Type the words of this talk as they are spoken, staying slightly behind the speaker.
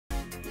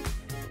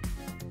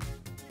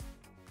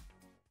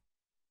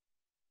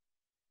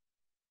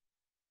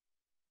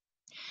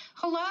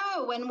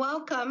Hello and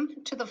welcome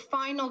to the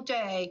final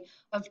day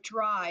of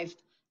Drive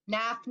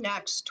NAF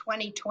Next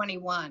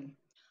 2021.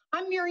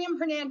 I'm Miriam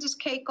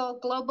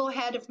Hernandez-Cakel, Global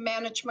Head of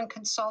Management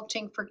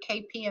Consulting for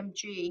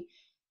KPMG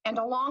and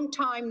a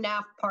longtime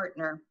NAF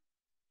partner.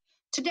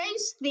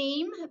 Today's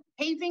theme,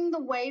 Paving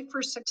the Way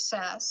for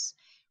Success,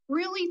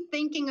 really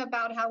thinking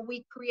about how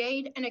we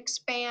create and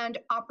expand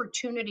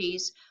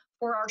opportunities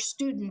for our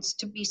students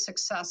to be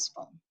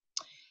successful.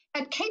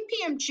 At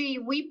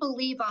KPMG, we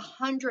believe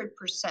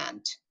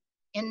 100%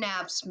 in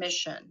NAF's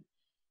mission.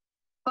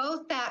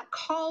 Both that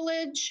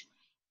college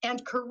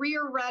and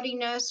career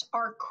readiness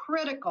are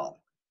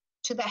critical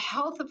to the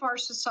health of our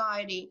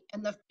society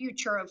and the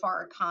future of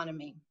our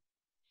economy.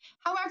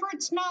 However,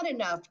 it's not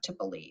enough to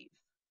believe.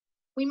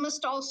 We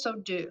must also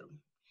do.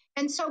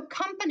 And so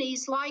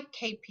companies like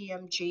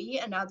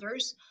KPMG and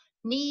others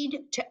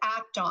need to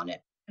act on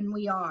it, and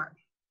we are.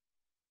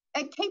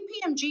 At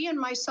KPMG and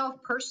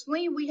myself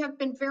personally, we have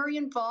been very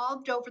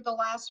involved over the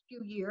last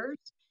few years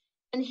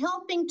in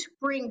helping to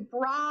bring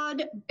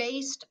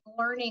broad-based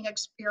learning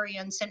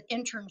experience and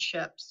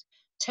internships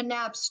to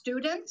NAF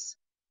students,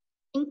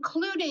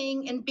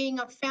 including in being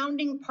a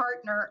founding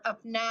partner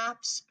of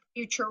NAF's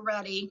Future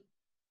Ready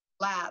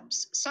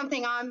Labs,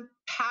 something I'm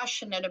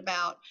passionate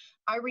about.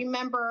 I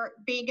remember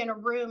being in a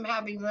room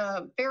having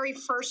the very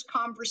first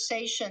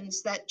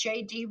conversations that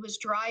JD was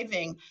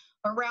driving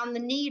around the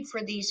need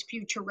for these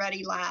future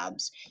ready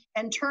labs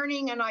and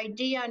turning an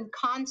idea and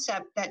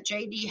concept that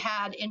JD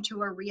had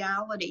into a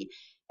reality.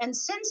 And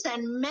since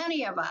then,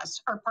 many of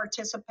us are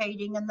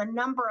participating and the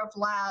number of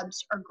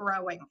labs are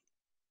growing.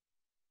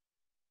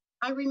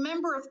 I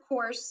remember, of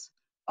course,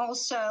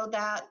 also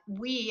that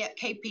we at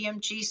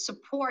KPMG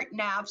support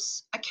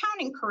NAF's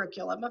accounting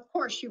curriculum. Of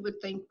course, you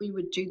would think we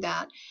would do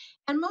that.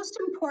 And most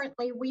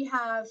importantly, we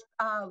have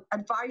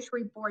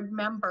advisory board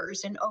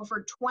members in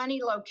over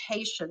 20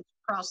 locations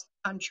across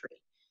the country.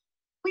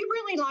 We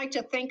really like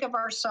to think of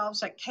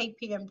ourselves at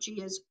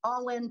KPMG as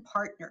all-in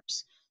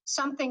partners,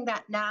 something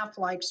that NAF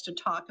likes to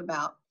talk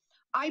about.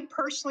 I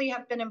personally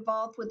have been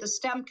involved with the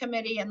STEM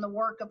committee and the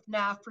work of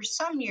NAF for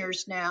some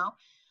years now,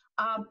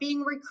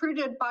 being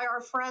recruited by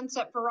our friends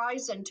at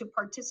Verizon to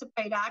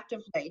participate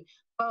actively,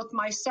 both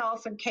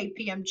myself and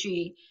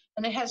KPMG.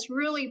 And it has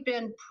really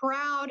been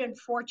proud and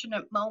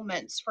fortunate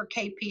moments for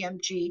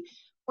KPMG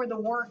for the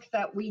work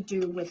that we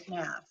do with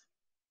NAF.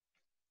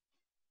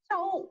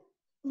 So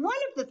one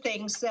of the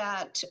things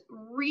that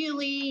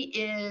really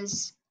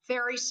is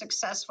very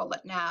successful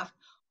at NAF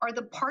are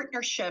the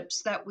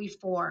partnerships that we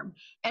form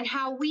and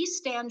how we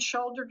stand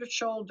shoulder to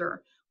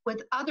shoulder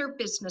with other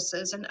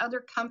businesses and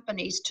other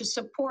companies to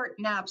support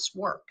NAF's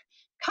work.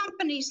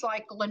 Companies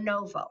like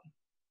Lenovo.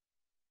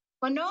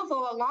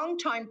 Lenovo, a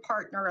longtime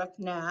partner of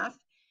NAF,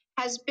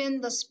 has been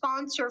the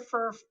sponsor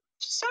for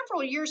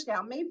several years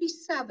now, maybe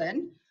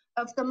 7,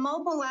 of the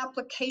mobile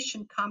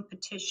application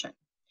competition.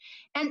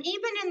 And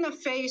even in the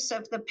face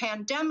of the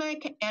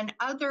pandemic and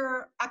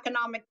other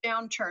economic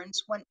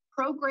downturns, when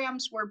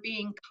programs were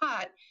being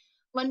cut,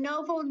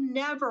 Lenovo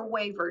never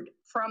wavered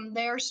from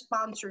their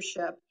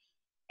sponsorship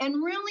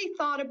and really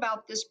thought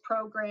about this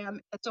program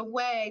as a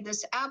way,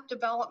 this app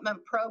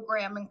development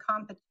program and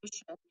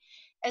competition,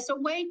 as a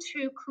way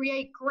to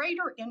create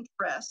greater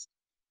interest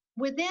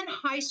within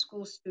high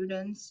school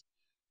students,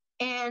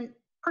 and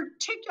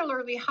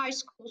particularly high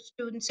school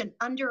students in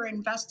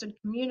underinvested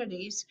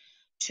communities,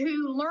 to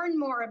learn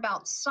more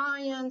about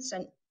science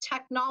and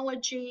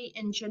technology,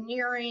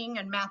 engineering,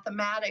 and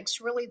mathematics,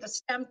 really the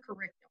STEM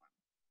curriculum.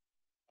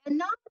 And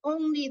not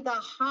only the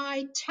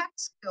high tech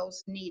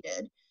skills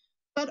needed,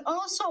 but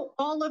also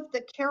all of the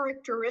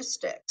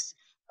characteristics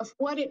of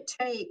what it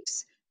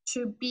takes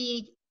to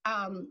be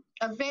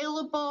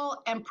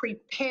available and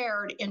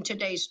prepared in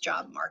today's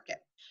job market.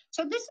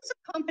 So this is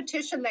a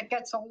competition that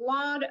gets a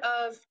lot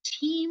of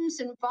teams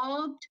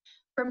involved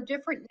from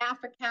different NAF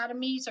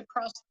academies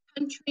across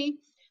the country.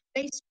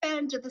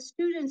 The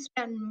students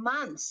spend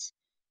months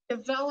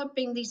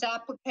developing these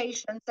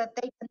applications that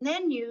they can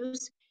then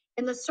use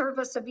in the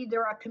service of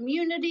either a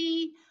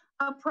community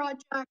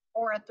project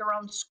or at their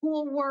own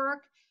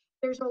schoolwork.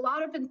 There's a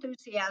lot of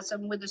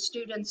enthusiasm with the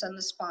students and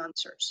the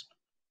sponsors.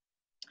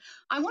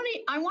 I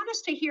want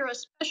us to hear a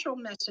special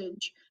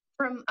message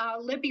from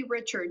Libby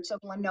Richards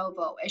of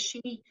Lenovo as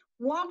she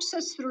walks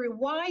us through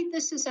why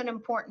this is an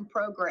important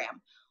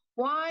program,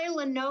 why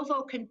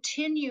Lenovo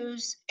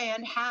continues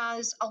and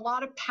has a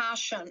lot of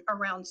passion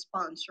around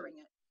sponsoring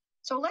it.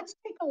 So let's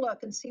take a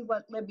look and see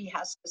what Libby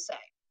has to say.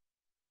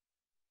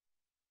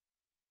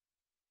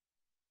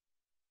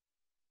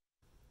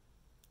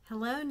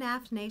 Hello,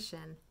 NAF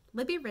Nation.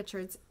 Libby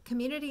Richards,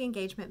 Community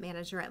Engagement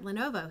Manager at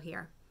Lenovo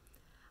here.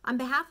 On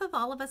behalf of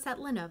all of us at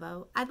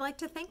Lenovo, I'd like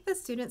to thank the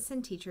students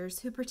and teachers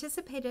who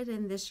participated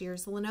in this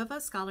year's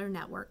Lenovo Scholar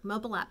Network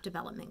Mobile App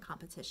Development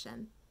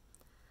Competition.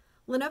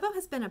 Lenovo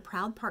has been a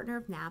proud partner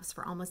of NAF's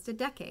for almost a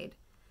decade.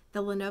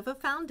 The Lenovo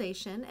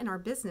Foundation and our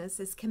business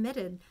is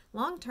committed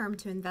long-term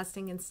to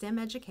investing in STEM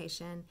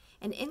education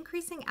and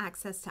increasing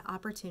access to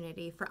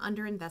opportunity for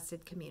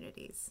underinvested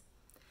communities.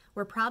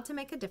 we're proud to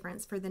make a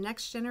difference for the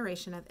next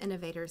generation of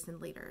innovators and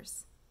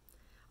leaders.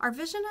 Our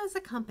vision as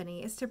a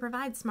company is to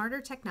provide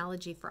smarter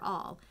technology for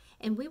all,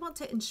 and we want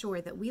to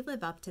ensure that we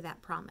live up to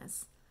that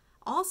promise.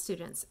 All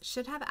students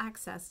should have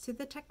access to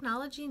the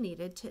technology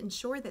needed to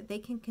ensure that they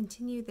can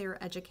continue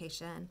their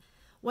education,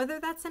 whether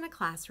that's in a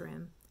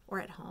classroom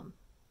or at home.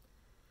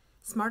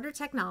 Smarter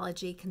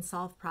technology can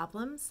solve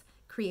problems,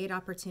 create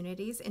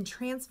opportunities, and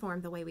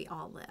transform the way we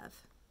all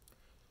live.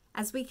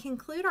 As we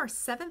conclude our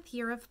 7th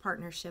year of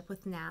partnership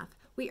with NAF,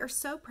 we are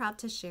so proud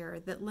to share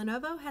that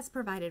Lenovo has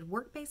provided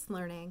work-based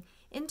learning,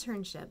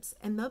 internships,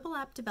 and mobile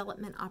app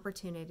development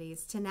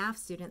opportunities to NAF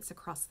students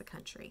across the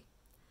country.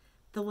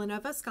 The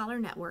Lenovo Scholar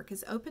Network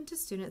is open to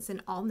students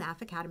in all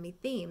NAF Academy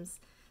themes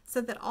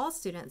so that all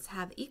students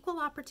have equal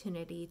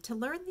opportunity to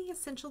learn the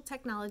essential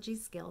technology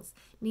skills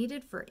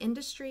needed for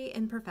industry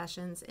and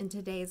professions in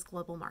today's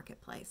global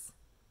marketplace.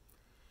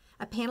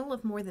 A panel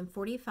of more than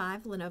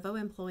 45 Lenovo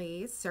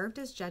employees served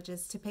as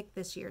judges to pick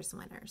this year's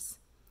winners.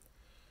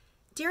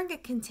 During a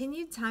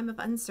continued time of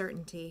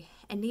uncertainty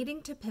and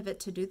needing to pivot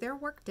to do their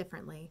work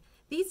differently,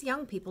 these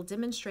young people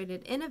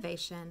demonstrated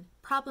innovation,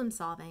 problem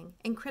solving,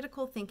 and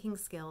critical thinking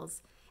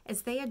skills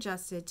as they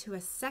adjusted to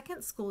a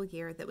second school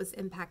year that was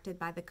impacted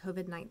by the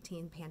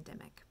COVID-19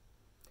 pandemic.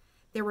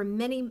 There were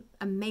many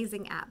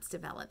amazing apps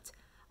developed,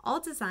 all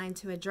designed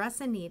to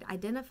address a need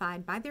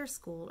identified by their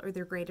school or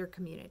their greater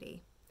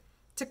community.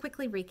 To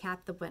quickly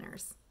recap the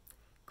winners: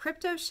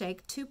 Crypto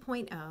Shake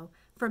 2.0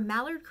 from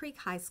Mallard Creek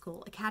High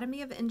School,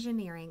 Academy of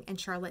Engineering in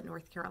Charlotte,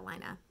 North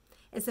Carolina,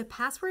 is a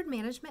password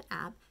management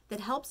app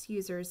that helps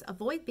users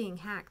avoid being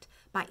hacked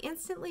by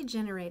instantly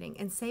generating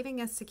and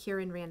saving a secure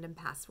and random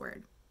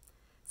password.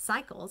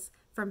 Cycles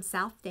from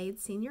South Dade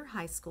Senior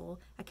High School,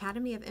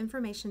 Academy of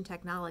Information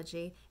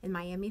Technology in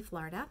Miami,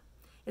 Florida,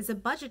 is a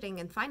budgeting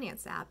and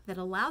finance app that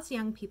allows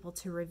young people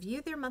to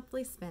review their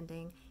monthly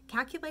spending,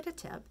 calculate a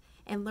tip,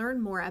 and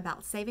learn more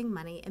about saving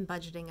money and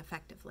budgeting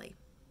effectively.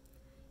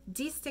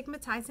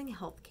 Destigmatizing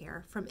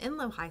Healthcare from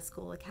Enloe High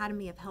School,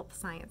 Academy of Health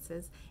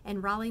Sciences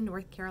in Raleigh,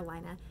 North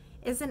Carolina,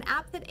 is an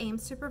app that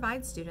aims to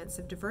provide students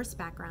of diverse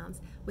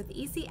backgrounds with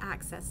easy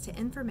access to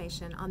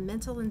information on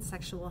mental and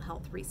sexual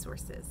health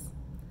resources.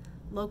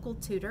 Local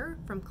Tutor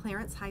from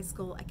Clarence High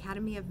School,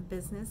 Academy of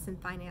Business and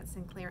Finance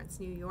in Clarence,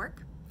 New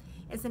York,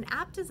 is an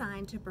app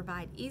designed to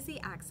provide easy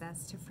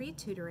access to free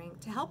tutoring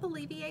to help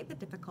alleviate the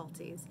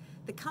difficulties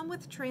that come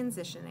with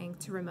transitioning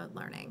to remote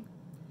learning.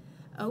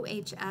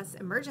 OHS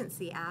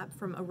Emergency app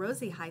from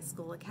Orosi High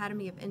School,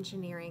 Academy of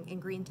Engineering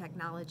and Green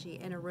Technology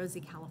in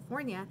Orosi,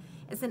 California,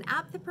 is an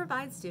app that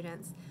provides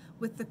students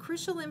with the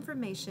crucial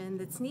information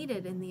that's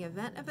needed in the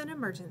event of an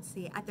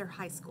emergency at their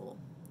high school.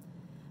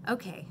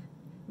 Okay,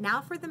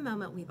 now for the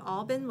moment we've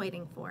all been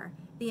waiting for,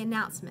 the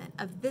announcement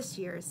of this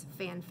year's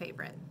fan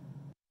favorite.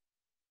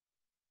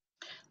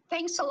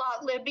 Thanks a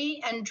lot,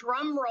 Libby, and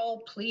drum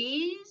roll,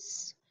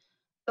 please.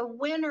 The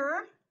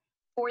winner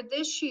for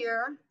this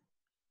year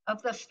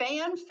of the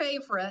fan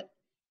favorite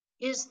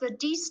is the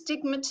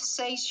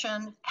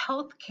Destigmatization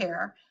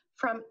Healthcare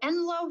from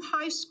Enloe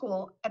High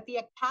School at the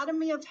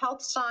Academy of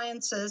Health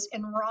Sciences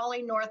in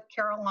Raleigh, North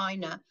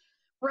Carolina,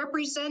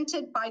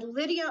 represented by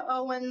Lydia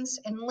Owens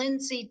and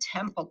Lindsay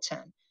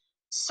Templeton.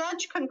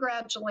 Such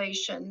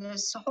congratulations.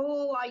 This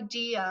whole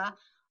idea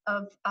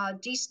of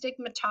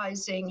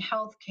destigmatizing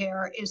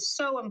healthcare is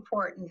so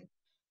important,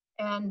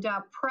 and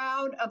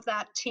proud of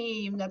that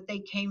team that they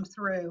came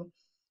through.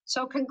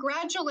 So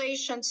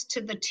congratulations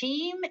to the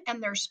team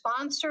and their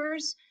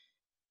sponsors.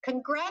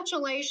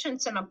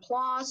 Congratulations and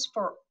applause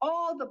for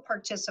all the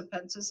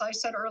participants. As I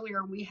said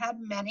earlier, we had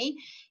many.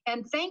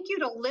 And thank you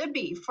to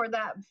Libby for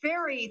that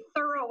very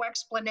thorough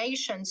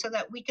explanation so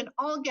that we can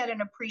all get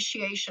an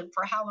appreciation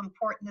for how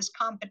important this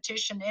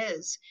competition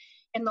is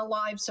in the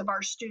lives of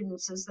our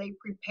students as they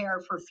prepare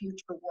for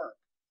future work.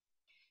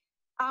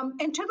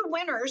 And to the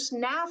winners,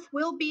 NAF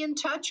will be in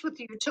touch with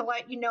you to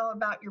let you know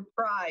about your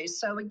prize.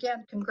 So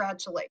again,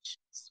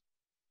 congratulations.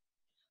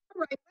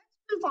 All right,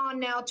 let's move on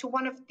now to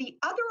one of the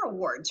other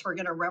awards we're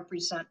going to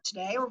represent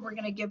today, or we're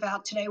going to give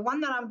out today, one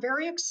that I'm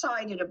very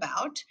excited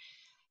about.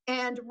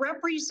 And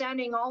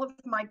representing all of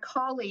my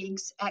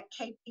colleagues at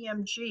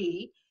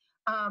KPMG,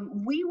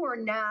 we were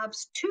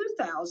NAF's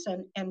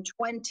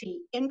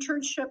 2020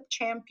 Internship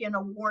Champion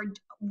Award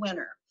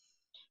winner.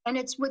 And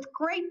it's with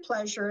great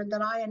pleasure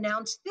that I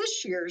announce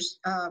this year's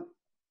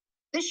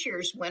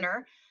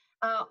winner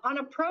on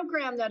a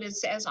program that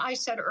is, as I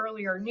said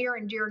earlier, near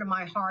and dear to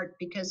my heart,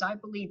 because I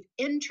believe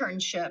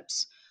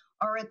internships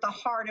are at the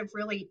heart of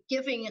really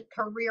giving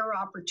career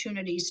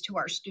opportunities to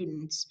our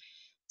students.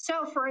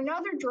 So for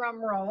another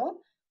drum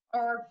roll,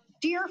 our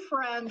dear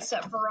friends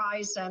at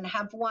Verizon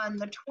have won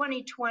the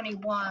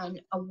 2021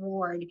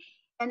 award.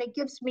 And it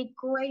gives me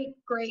great,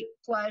 great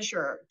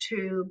pleasure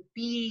to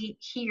be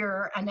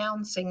here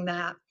announcing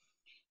that.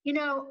 You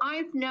know,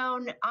 I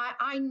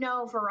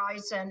know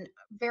Verizon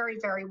very,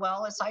 very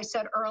well. As I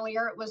said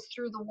earlier, it was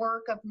through the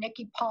work of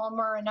Nikki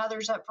Palmer and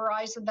others at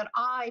Verizon that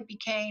I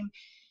became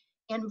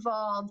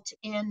involved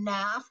in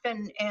NAF,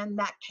 and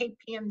that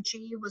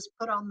KPMG was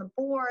put on the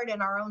board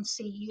and our own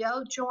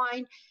CEO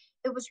joined.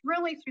 It was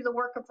really through the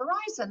work of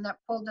Verizon that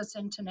pulled us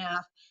into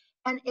NAF.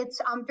 And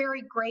I'm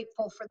very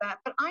grateful for that.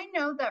 But I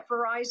know that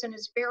Verizon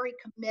is very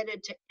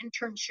committed to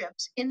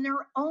internships in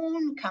their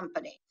own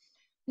company,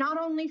 not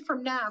only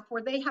from NAF,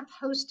 where they have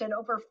hosted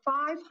over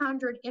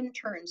 500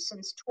 interns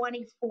since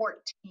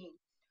 2014.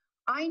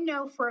 I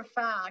know for a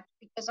fact,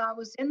 because I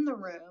was in the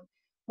room,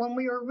 when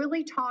we were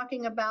really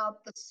talking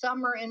about the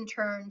summer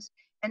interns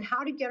and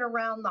how to get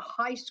around the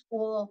high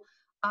school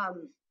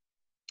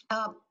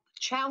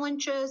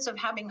challenges of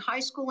having high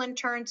school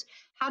interns,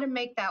 how to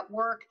make that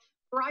work.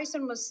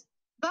 Verizon was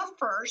the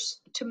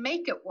first to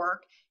make it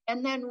work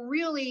and then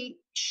really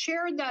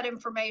shared that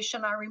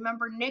information. I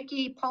remember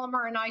Nikki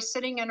Palmer and I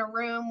sitting in a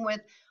room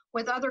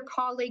with other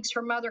colleagues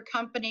from other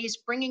companies,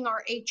 bringing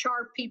our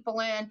HR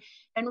people in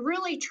and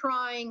really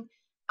trying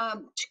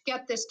to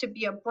get this to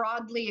be a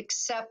broadly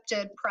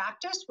accepted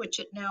practice, which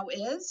it now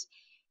is.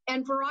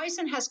 And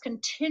Verizon has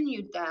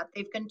continued that.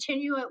 They've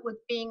continued it with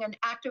being an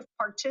active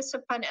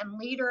participant and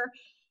leader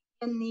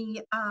in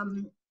the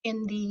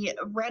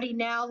Ready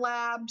Now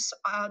labs,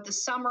 the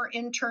summer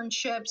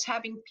internships,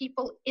 having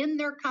people in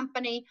their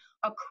company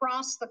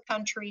across the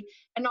country,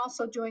 and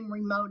also doing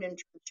remote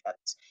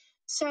internships.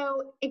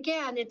 So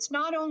again, it's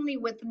not only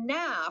with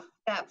NAF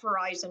that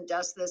Verizon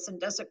does this and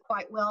does it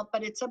quite well,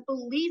 but it's a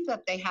belief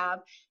that they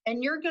have.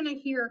 And you're going to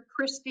hear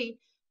Christy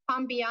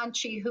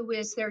Pombianchi, who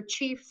is their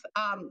chief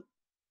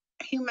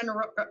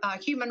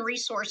human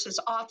resources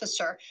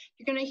officer.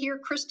 You're going to hear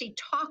Christy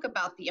talk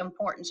about the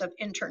importance of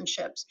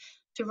internships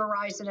to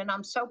Verizon, and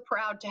I'm so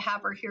proud to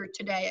have her here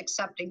today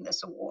accepting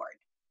this award.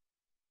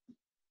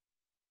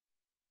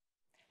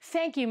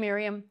 Thank you,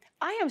 Miriam.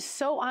 I am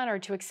so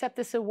honored to accept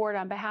this award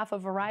on behalf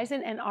of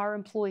Verizon and our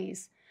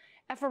employees.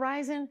 At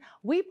Verizon,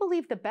 we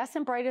believe the best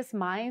and brightest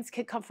minds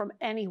can come from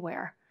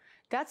anywhere.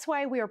 That's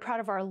why we are proud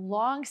of our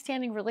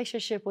long-standing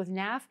relationship with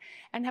NAF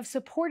and have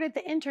supported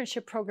the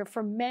internship program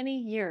for many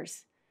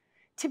years.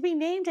 To be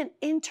named an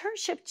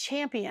internship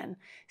champion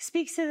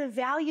speaks to the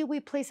value we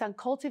place on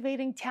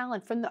cultivating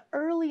talent from the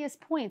earliest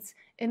points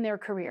in their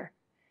career.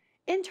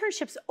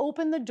 Internships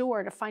open the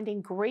door to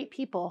finding great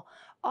people,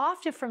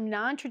 often from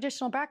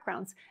non-traditional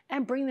backgrounds,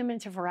 and bring them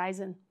into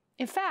Verizon.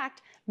 In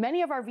fact,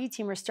 many of our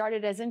V-teamers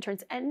started as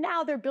interns, and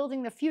now they're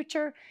building the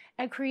future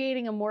and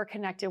creating a more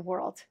connected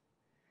world.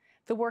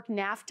 The work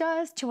NAF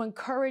does to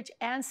encourage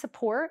and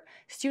support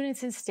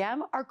students in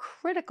STEM are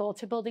critical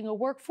to building a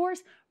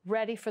workforce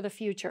ready for the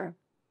future.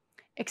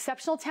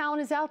 Exceptional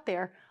talent is out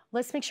there.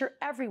 Let's make sure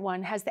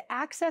everyone has the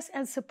access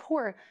and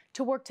support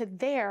to work to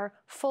their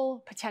full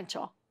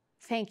potential.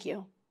 Thank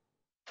you.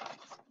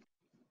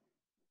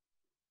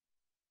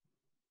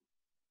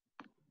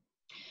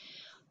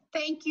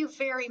 Thank you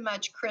very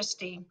much,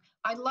 Christy.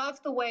 I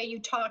love the way you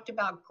talked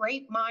about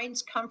great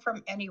minds come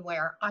from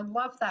anywhere. I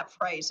love that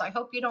phrase. I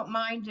hope you don't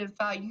mind if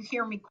you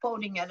hear me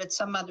quoting it at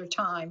some other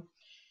time.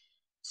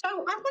 So I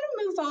want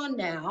to move on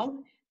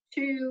now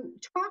to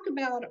talk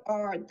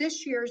about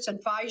this year's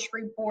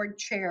Advisory Board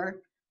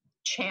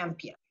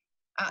champion.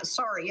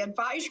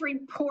 Advisory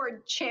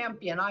Board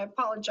champion. I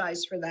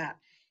apologize for that.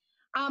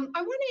 I want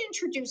to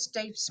introduce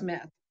Dave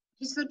Smith.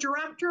 He's the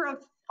director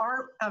of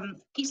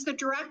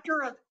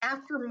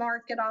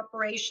aftermarket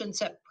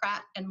operations at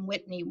Pratt &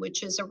 Whitney,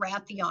 which is a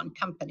Raytheon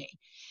company.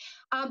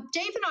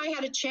 Dave and I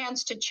had a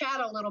chance to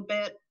chat a little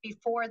bit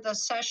before the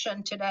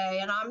session today,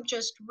 and I'm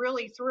just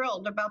really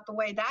thrilled about the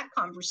way that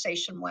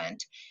conversation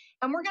went.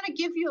 And we're going to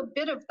give you a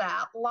bit of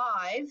that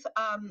live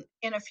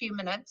in a few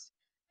minutes.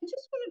 I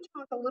just want to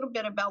talk a little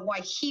bit about why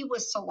he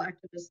was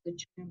selected as the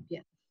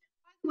champion.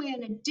 By the way,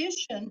 in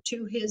addition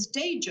to his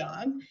day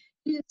job,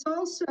 he is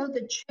also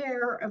the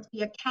chair of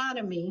the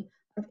Academy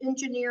of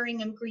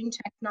Engineering and Green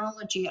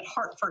Technology at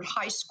Hartford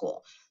High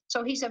School.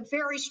 So he's a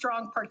very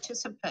strong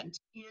participant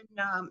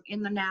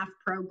in the NAF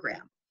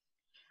program.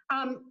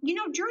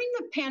 During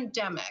the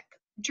pandemic,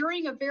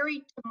 during a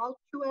very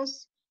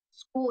tumultuous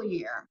school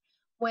year,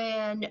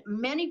 when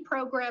many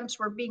programs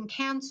were being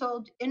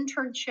canceled,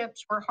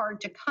 internships were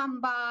hard to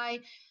come by,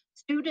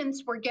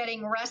 students were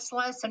getting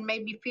restless and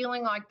maybe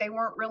feeling like they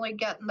weren't really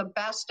getting the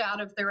best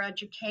out of their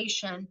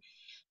education,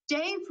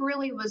 Dave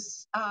really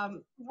was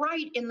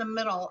right in the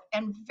middle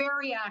and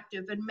very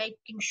active in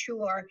making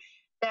sure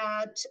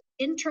that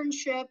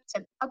internships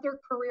and other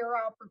career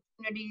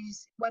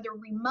opportunities, whether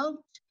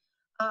remote,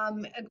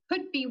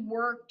 could be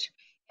worked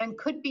and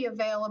could be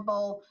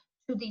available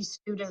to these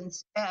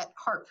students at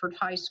Hartford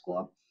High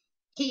School.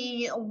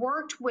 He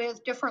worked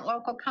with different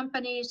local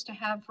companies to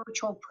have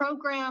virtual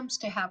programs,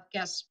 to have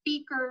guest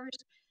speakers,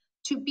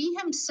 to be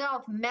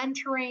himself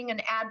mentoring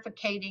and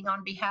advocating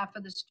on behalf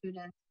of the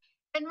students,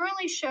 and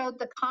really showed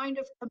the kind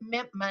of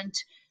commitment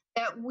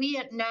that we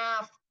at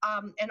NAF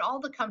and all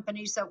the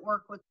companies that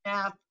work with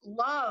NAF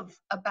love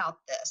about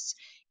this.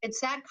 It's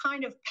that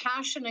kind of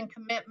passion and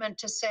commitment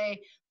to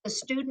say the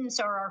students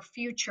are our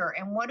future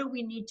and what do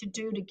we need to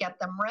do to get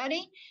them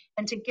ready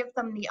and to give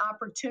them the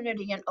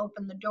opportunity and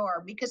open the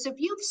door. Because if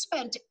you've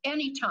spent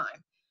any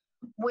time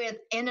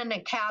in an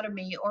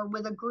academy or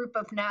with a group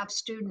of NAF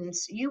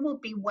students, you will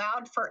be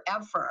wowed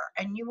forever,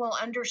 and you will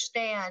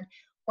understand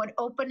what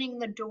opening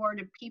the door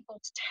to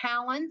people's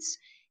talents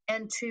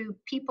and to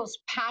people's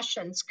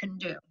passions can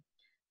do.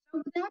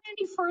 So without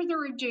any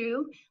further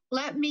ado,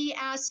 let me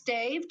ask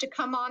Dave to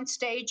come on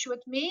stage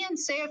with me and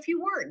say a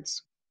few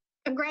words.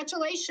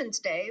 Congratulations,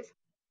 Dave.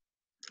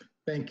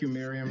 Thank you,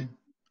 Miriam.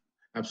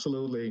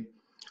 Absolutely.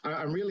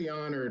 I'm really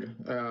honored.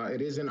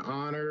 It is an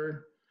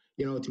honor,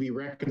 to be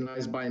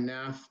recognized by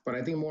NAF, but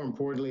I think more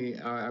importantly,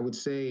 I would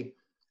say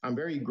I'm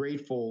very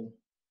grateful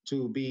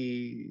to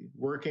be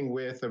working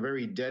with a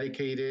very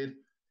dedicated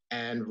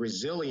and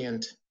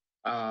resilient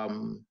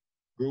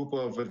group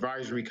of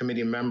advisory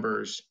committee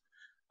members.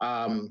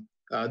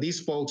 These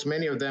folks,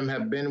 many of them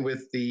have been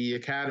with the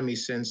Academy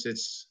since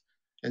its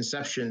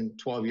inception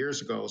 12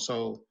 years ago.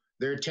 So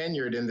they're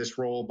tenured in this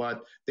role,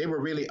 but they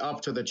were really up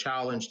to the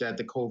challenge that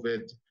the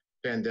COVID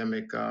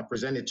pandemic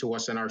presented to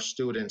us and our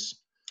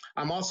students.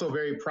 I'm also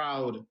very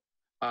proud,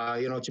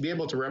 to be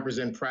able to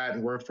represent Pratt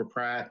and work for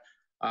Pratt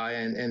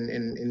and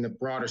in the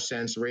broader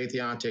sense,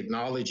 Raytheon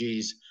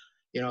Technologies,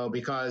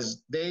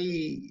 because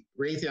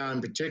Raytheon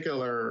in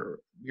particular,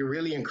 you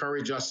really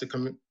encourage us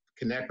to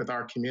connect with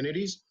our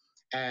communities.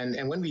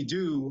 And when we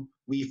do,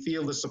 we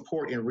feel the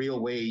support in real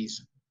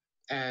ways.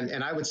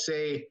 And I would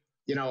say,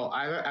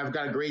 I've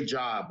got a great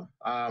job.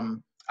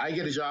 I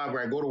get a job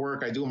where I go to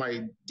work, I do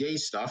my day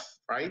stuff,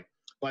 right?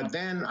 But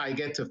then I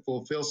get to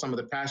fulfill some of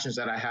the passions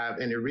that I have,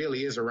 and it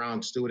really is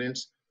around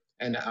students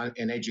and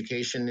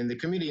education in the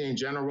community in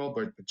general,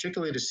 but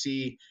particularly to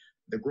see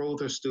the growth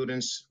of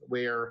students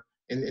where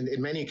in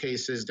many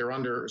cases they're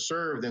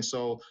underserved. And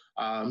so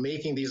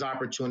making these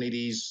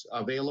opportunities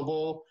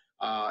available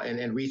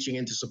and reaching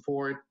into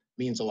support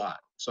means a lot.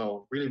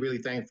 So really, really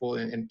thankful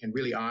and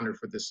really honored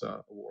for this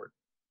award.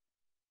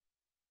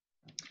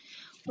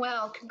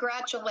 Well,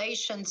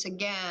 congratulations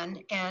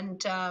again.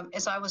 And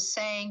as I was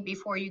saying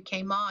before you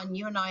came on,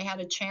 you and I had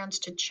a chance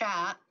to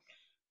chat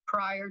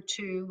prior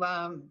to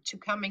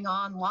coming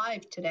on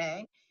live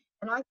today.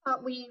 And I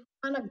thought we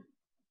kind of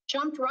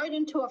jumped right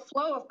into a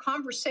flow of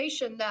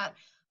conversation that,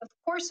 of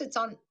course, it's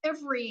on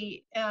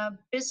every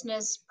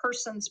business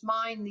person's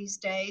mind these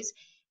days.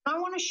 And I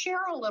want to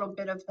share a little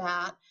bit of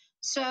that.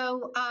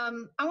 So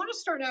I want to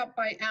start out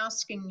by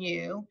asking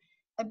you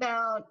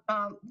about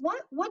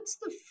what's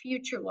the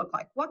future look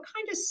like? What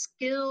kind of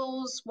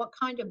skills, what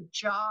kind of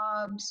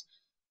jobs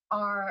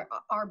are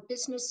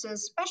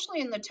businesses, especially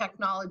in the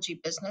technology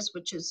business,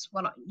 which is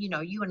what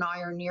you and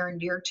I are near and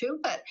dear to,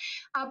 but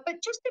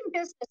just in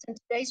business in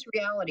today's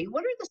reality,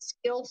 what are the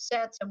skill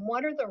sets and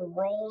what are the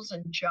roles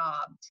and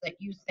jobs that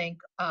you think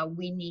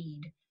we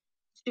need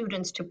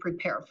students to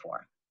prepare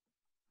for?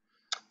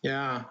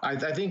 Yeah, I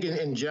think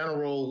in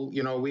general,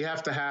 we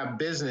have to have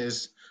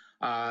business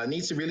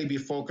needs to really be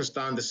focused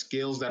on the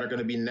skills that are going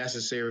to be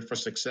necessary for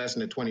success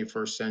in the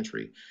 21st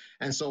century.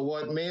 And so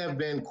what may have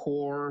been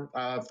core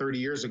 30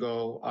 years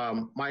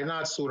ago might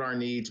not suit our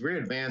needs. We're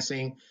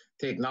advancing.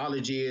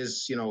 Technology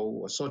is,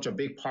 such a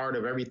big part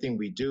of everything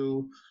we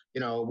do.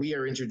 We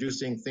are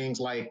introducing things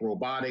like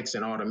robotics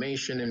and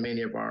automation in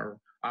many of our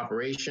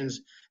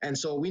operations. And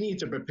so we need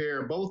to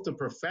prepare both the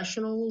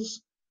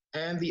professionals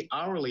and the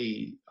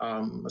hourly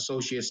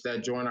associates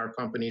that join our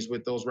companies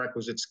with those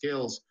requisite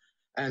skills.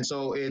 And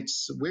so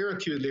we're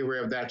acutely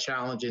aware of that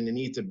challenge and the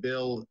need to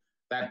build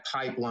that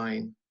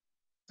pipeline.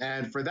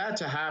 And for that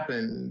to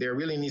happen, there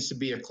really needs to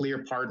be a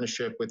clear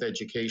partnership with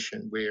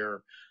education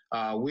where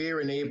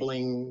we're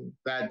enabling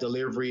that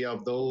delivery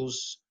of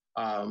those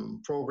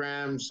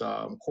programs,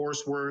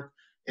 coursework,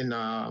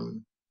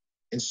 and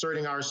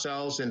inserting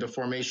ourselves in the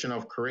formation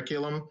of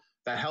curriculum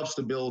that helps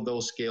to build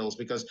those skills,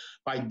 because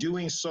by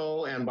doing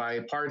so and by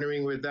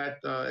partnering with that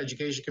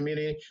education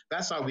community,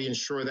 that's how we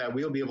ensure that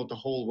we'll be able to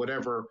hold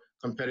whatever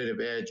competitive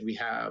edge we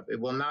have. It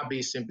will not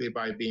be simply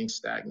by being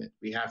stagnant.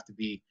 We have to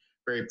be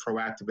very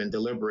proactive and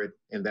deliberate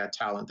in that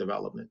talent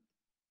development.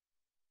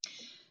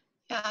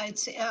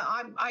 Yeah,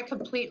 I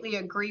completely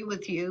agree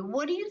with you.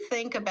 What do you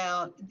think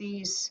about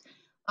these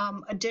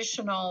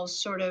additional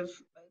sort of,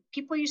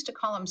 people used to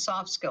call them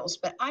soft skills,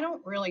 but I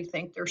don't really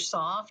think they're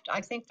soft.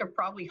 I think they're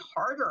probably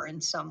harder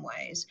in some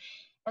ways.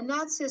 And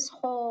that's this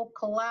whole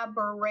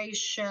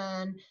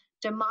collaboration,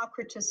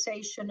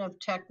 democratization of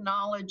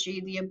technology,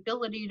 the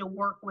ability to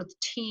work with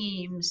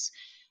teams,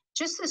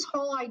 just this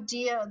whole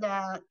idea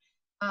that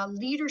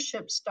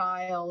leadership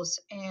styles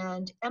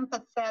and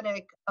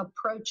empathetic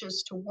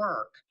approaches to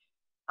work.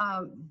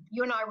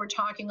 You and I were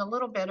talking a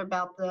little bit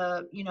about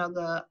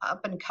the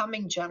up and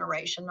coming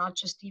generation, not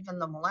just even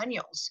the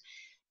millennials.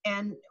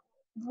 And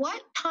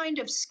what kind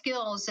of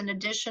skills, in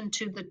addition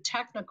to the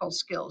technical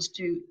skills,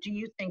 do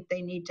you think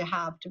they need to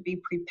have to be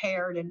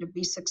prepared and to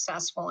be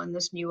successful in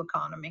this new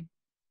economy?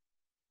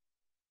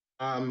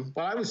 Well,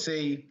 I would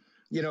say,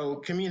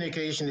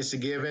 communication is a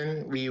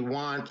given. We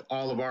want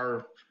all of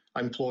our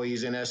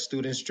employees, and as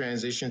students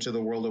transition to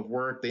the world of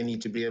work, they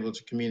need to be able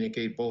to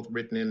communicate both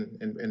written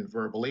and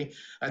verbally.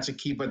 That's a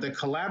key. But the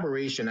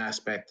collaboration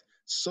aspect,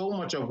 so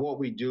much of what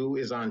we do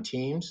is on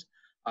teams.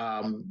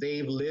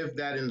 They've lived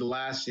that in the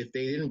last, if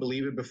they didn't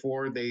believe it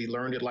before, they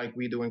learned it like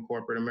we do in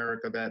corporate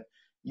America, that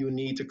you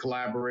need to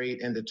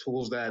collaborate, and the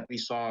tools that we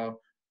saw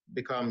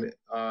become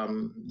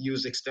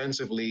used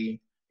extensively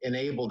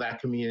enable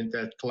that community,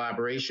 that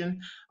collaboration.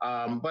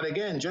 But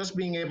again, just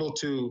being able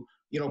to,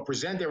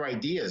 present their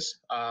ideas,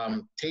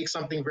 take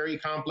something very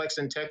complex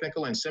and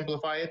technical and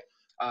simplify it,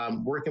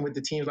 working with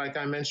the teams like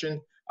I mentioned.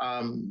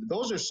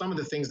 Those are some of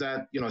the things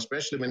that,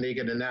 especially when they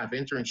get a NAF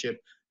internship,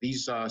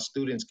 these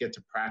students get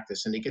to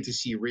practice and they get to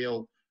see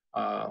real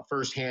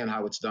firsthand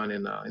how it's done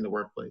in the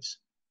workplace.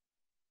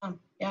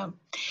 Yeah.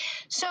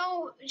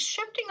 So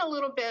shifting a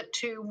little bit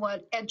to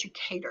what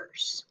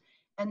educators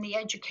and the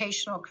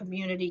educational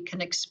community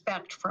can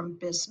expect from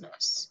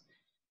business.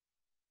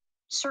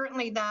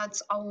 Certainly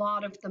that's a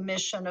lot of the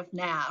mission of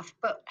NAF,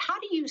 but how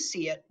do you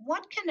see it?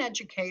 What can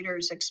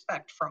educators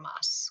expect from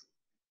us?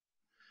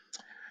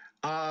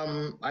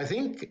 I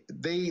think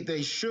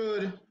they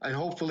should, and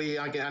hopefully,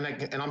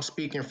 and I'm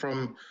speaking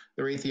from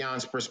the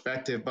Raytheon's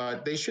perspective,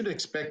 but they should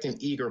expect an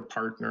eager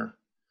partner.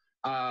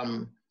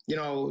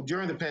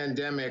 During the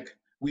pandemic,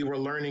 we were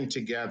learning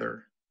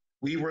together.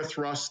 We were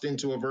thrust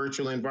into a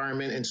virtual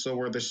environment, and so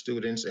were the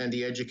students and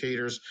the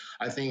educators.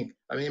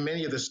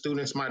 Many of the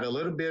students might have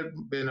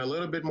been a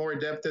little bit more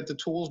adept at the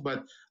tools,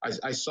 but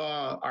I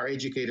saw our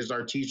educators,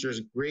 our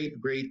teachers, great,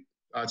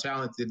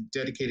 talented,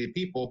 dedicated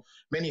people.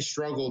 Many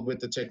struggled with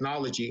the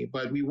technology,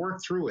 but we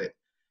worked through it.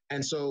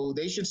 And so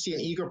they should see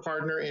an eager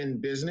partner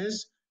in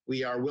business.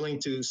 We are willing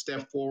to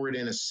step forward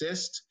and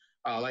assist.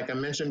 Like I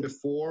mentioned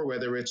before,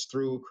 whether it's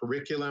through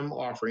curriculum,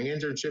 offering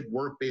internship,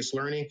 work-based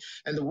learning,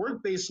 and the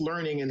work-based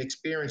learning and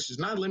experience is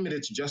not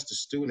limited to just the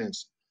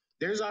students.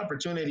 There's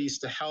opportunities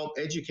to help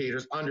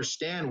educators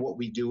understand what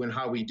we do and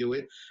how we do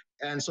it,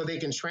 and so they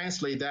can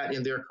translate that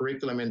in their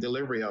curriculum and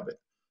delivery of it.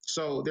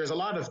 So there's a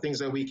lot of things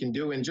that we can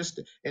do, and just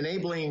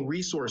enabling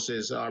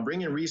resources,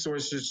 bringing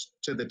resources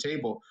to the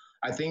table.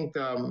 I think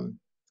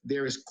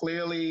there is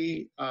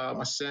clearly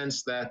a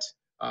sense that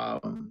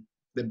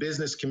the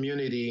business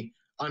community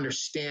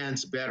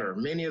understands better.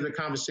 Many of the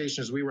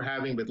conversations we were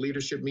having with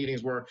leadership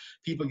meetings were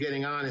people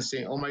getting on and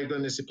saying, oh my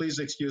goodness, please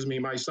excuse me,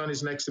 my son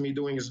is next to me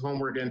doing his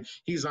homework and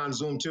he's on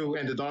Zoom too,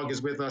 and the dog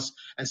is with us.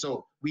 And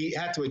so we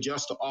had to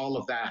adjust to all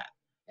of that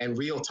in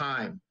real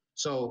time.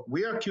 So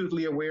we are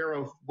acutely aware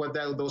of what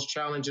those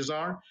challenges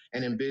are.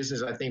 And in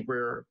business, I think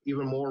we're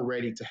even more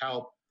ready to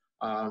help.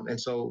 And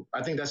so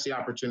I think that's the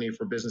opportunity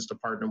for business to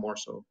partner more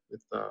so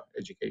with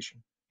education.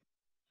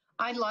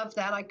 I love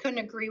that. I couldn't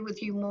agree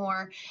with you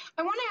more.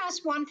 I want to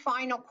ask one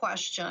final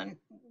question,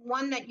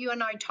 one that you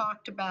and I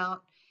talked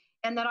about,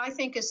 and that I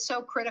think is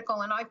so critical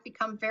and I've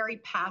become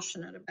very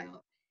passionate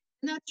about.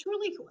 And that's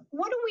really,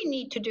 what do we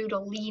need to do to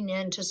lean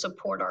in to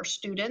support our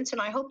students? And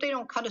I hope they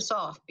don't cut us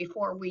off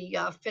before we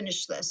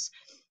finish this.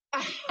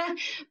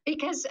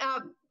 Because,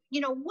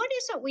 what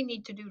is it we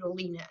need to do to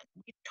lean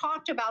in? We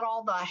talked about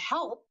all the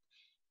help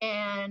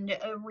and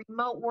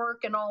remote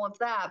work and all of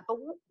that. But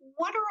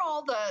what are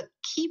all the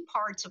key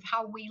parts of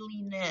how we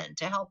lean in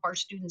to help our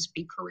students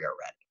be career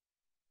ready?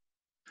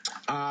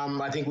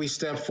 I think we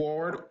step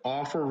forward,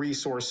 offer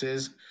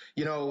resources.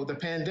 The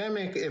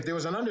pandemic, if there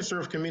was an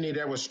underserved community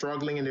that was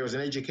struggling and there was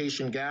an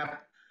education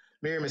gap,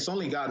 Miriam, it's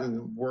only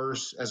gotten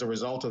worse as a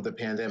result of the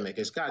pandemic.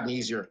 It's gotten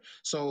easier.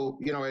 So,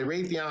 at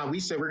Raytheon, we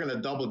said we're going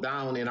to double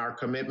down in our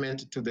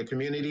commitment to the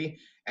community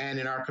and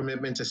in our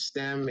commitment to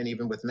STEM and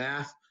even with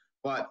NAF.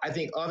 But I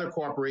think other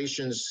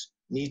corporations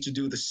need to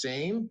do the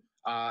same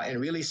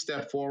and really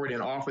step forward and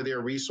offer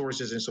their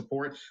resources and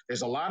support.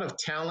 There's a lot of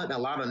talent, a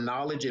lot of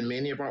knowledge in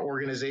many of our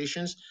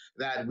organizations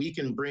that we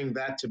can bring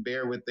that to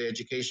bear with the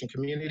education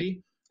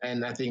community.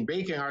 And I think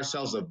making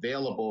ourselves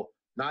available,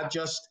 not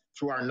just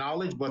through our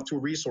knowledge, but through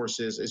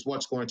resources is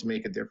what's going to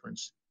make a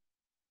difference.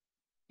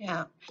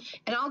 Yeah.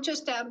 And I'll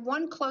just add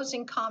one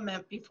closing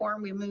comment before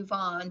we move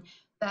on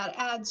that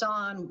adds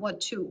on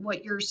what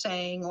you're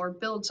saying or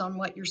builds on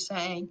what you're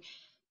saying.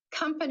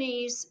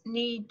 Companies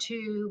need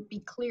to be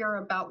clear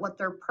about what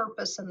their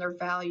purpose and their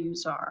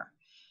values are,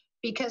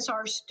 because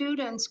our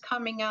students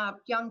coming up,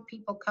 young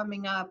people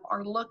coming up,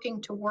 are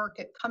looking to work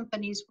at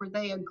companies where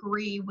they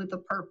agree with the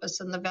purpose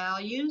and the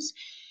values.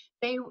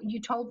 You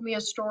told me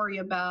a story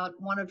about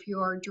one of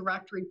your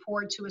direct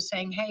reports who was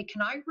saying, hey,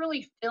 can I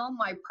really feel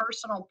my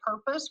personal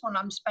purpose when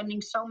I'm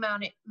spending so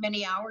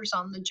many hours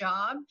on the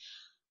job?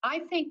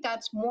 I think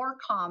that's more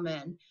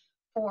common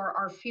for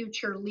our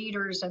future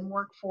leaders and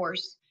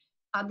workforce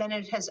than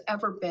it has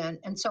ever been.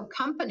 And so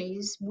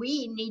companies,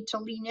 we need to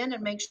lean in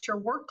and make sure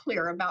we're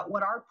clear about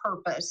what our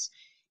purpose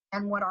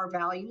and what our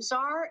values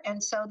are,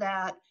 and so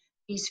that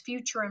these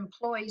future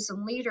employees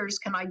and leaders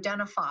can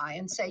identify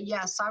and say,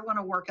 yes, I want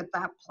to work at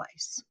that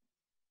place.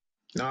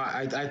 No,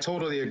 I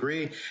totally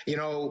agree.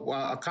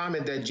 A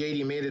comment that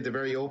JD made at the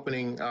very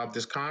opening of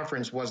this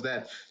conference was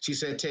that she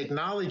said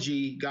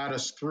technology got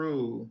us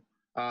through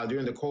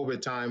during the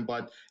COVID time,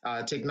 but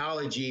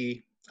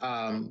technology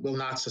will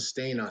not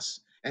sustain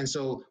us. And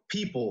so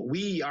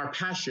our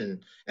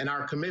passion and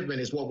our commitment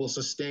is what will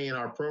sustain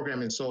our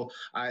program. And so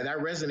that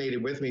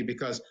resonated with me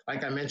because,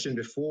 like I mentioned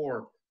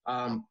before,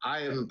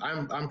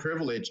 I'm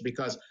privileged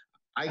because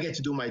I get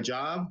to do my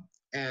job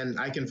and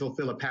I can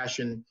fulfill a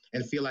passion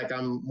and feel like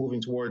I'm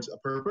moving towards a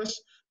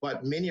purpose.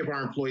 But many of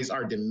our employees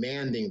are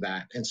demanding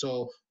that. And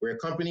so where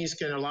companies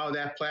can allow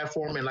that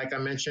platform and, like I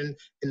mentioned,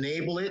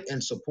 enable it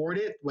and support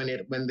it when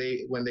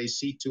they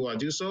seek to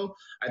do so,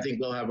 I think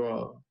we'll have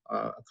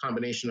a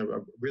combination of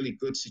a really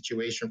good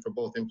situation for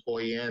both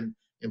employee and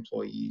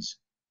employees,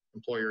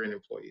 employer and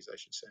employees, I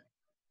should say.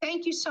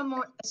 Thank you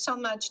so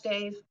much,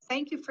 Dave.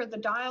 Thank you for the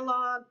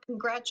dialogue.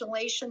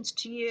 Congratulations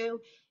to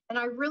you. And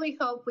I really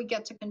hope we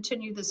get to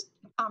continue this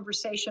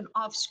conversation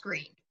off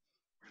screen.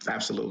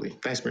 Absolutely.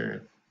 Thanks,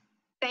 Miriam.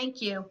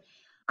 Thank you.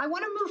 I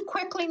want to move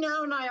quickly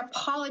now, and I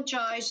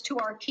apologize to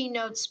our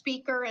keynote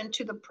speaker and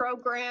to the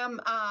program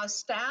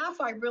staff.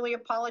 I really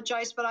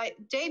apologize, but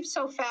Dave's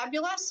so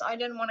fabulous, I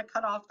didn't want to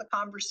cut off the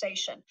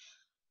conversation.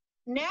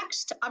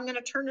 Next, I'm going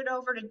to turn it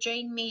over to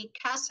Jamie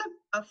Cassup,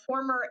 the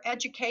former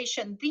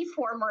education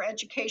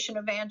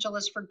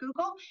evangelist for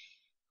Google,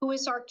 who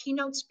is our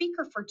keynote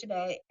speaker for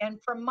today.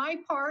 And from my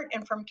part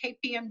and from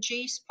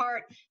KPMG's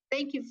part,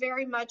 thank you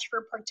very much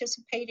for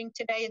participating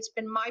today. It's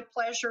been my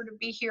pleasure to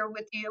be here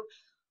with you.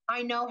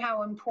 I know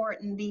how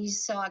important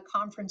these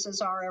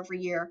conferences are every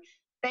year.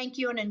 Thank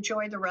you and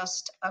enjoy the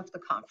rest of the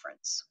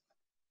conference.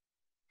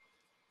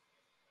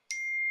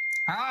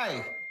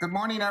 Hi, good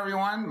morning,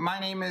 everyone. My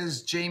name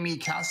is Jamie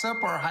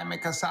Cassup or Jaime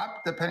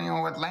Casap, depending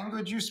on what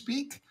language you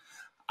speak.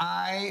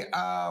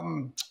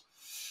 I'm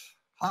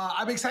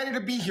excited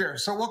to be here.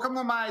 So welcome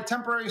to my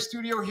temporary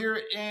studio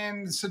here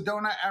in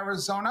Sedona,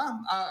 Arizona.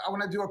 I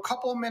want to do a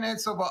couple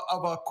minutes of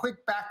a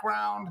quick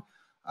background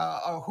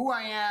of who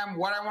I am,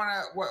 what I want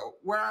to,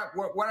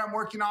 what I'm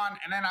working on,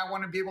 and then I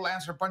want to be able to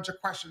answer a bunch of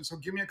questions. So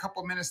give me a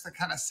couple minutes to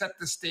kind of set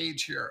the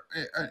stage here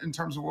in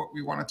terms of what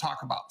we want to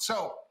talk about.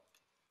 So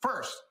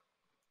first,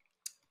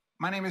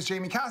 my name is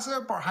Jamie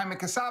Cassup or Jaime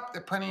Casap,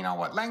 depending on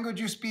what language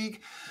you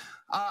speak.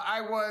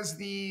 I was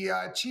the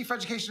Chief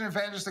Education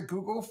Evangelist at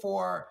Google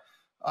for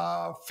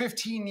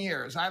 15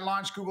 years. I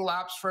launched Google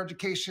Apps for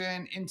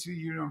Education into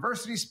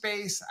university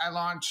space. I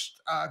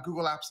launched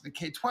Google Apps in the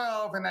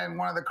K-12. And then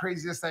one of the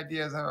craziest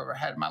ideas I've ever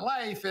had in my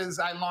life is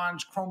I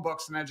launched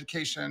Chromebooks in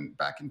education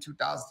back in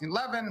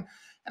 2011.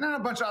 And then a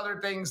bunch of other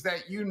things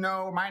that you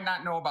might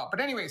not know about. But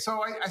anyway,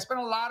 so I spent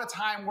a lot of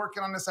time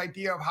working on this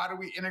idea of how do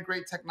we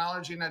integrate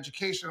technology in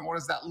education and what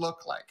does that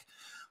look like?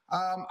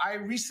 I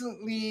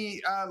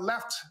recently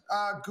left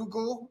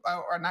Google,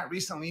 or not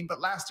recently, but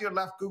last year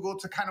left Google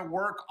to kind of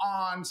work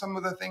on some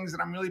of the things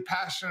that I'm really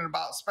passionate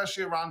about,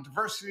 especially around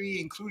diversity,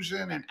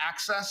 inclusion, and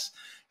access,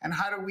 and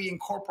how do we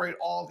incorporate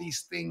all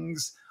these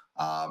things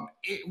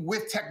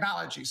with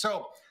technology.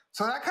 So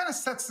that kind of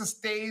sets the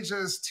stage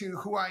as to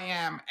who I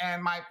am.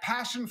 And my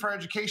passion for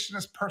education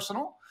is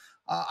personal.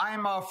 I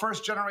am a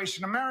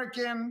first-generation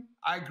American.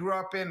 I grew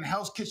up in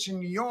Hell's Kitchen,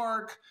 New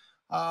York.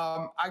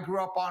 I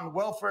grew up on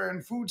welfare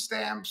and food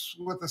stamps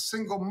with a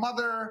single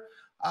mother,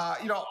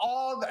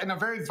 all in a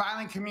very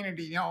violent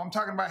community. I'm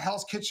talking about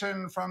Hell's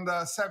Kitchen from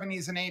the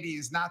 70s and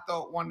 80s, not the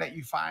one that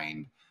you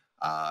find,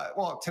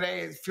 today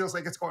it feels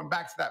like it's going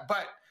back to that.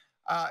 But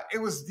it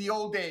was the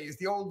old days,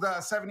 the old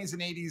 70s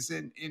and 80s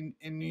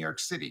in New York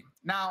City.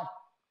 Now,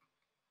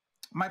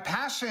 my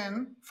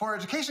passion for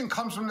education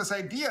comes from this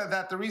idea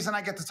that the reason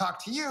I get to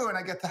talk to you and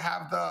I get to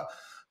have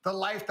the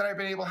life that I've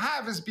been able to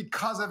have is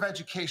because of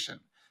education.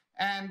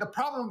 And the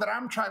problem that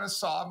I'm trying to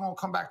solve, and we'll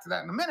come back to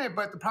that in a minute,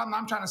 but the problem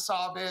I'm trying to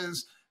solve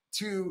is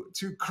to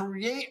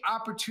create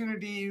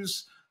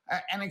opportunities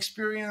and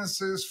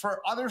experiences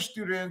for other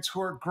students who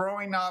are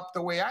growing up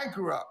the way I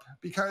grew up,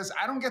 because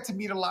I don't get to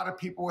meet a lot of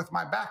people with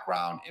my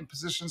background in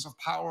positions of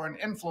power and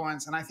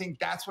influence. And I think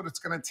that's what it's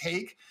going to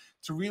take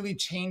to really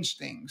change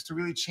things, to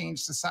really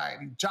change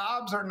society.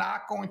 Jobs are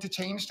not going to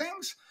change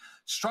things.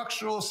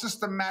 Structural,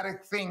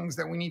 systematic things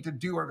that we need to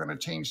do are going to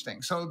change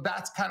things. So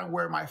that's kind of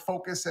where my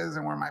focus is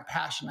and where my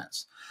passion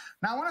is.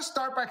 Now, I want to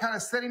start by kind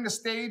of setting the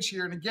stage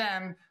here. And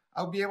again,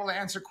 I'll be able to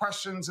answer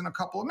questions in a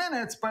couple of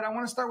minutes, but I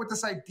want to start with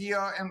this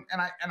idea, and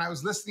I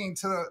was listening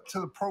to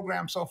the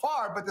program so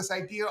far, but this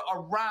idea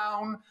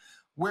around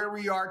where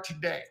we are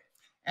today.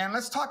 And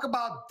let's talk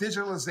about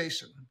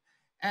digitalization.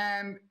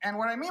 And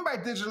what I mean by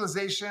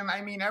digitalization,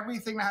 I mean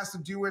everything that has to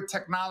do with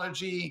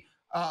technology,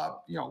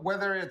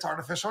 whether it's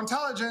artificial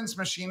intelligence,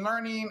 machine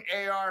learning,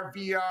 AR,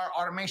 VR,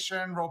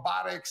 automation,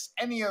 robotics,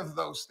 any of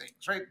those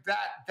things, right?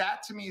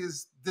 That to me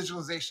is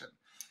digitalization.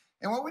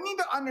 And what we need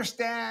to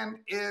understand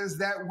is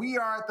that we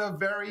are at the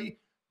very,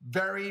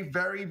 very,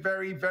 very,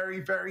 very,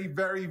 very, very,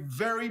 very,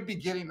 very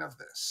beginning of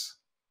this.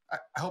 I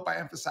hope I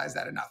emphasize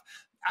that enough.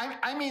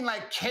 I mean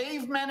like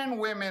cavemen and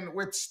women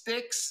with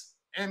sticks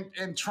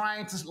and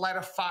trying to light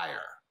a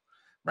fire,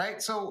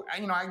 right? So,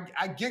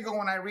 I giggle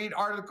when I read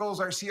articles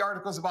or see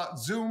articles about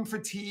Zoom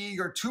fatigue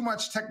or too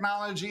much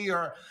technology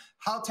or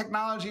how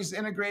technology is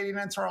integrating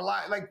into our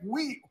life. Like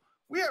we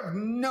have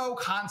no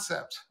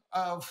concept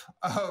of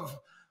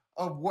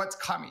what's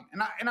coming.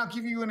 And I'll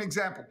give you an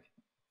example.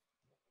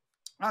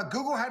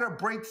 Google had a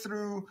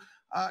breakthrough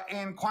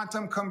in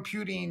quantum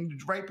computing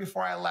right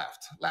before I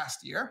left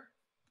last year.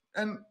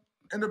 And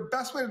And the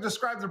best way to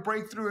describe the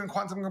breakthrough in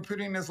quantum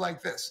computing is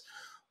like this.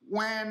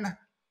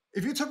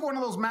 If you took one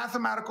of those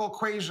mathematical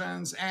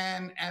equations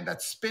and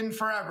that spin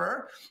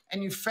forever,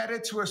 and you fed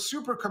it to a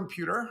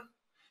supercomputer,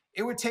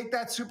 it would take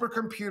that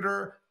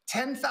supercomputer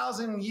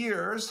 10,000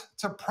 years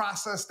to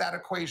process that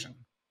equation,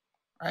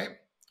 right?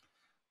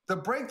 The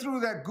breakthrough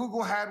that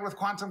Google had with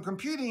quantum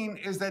computing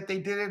is that they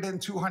did it in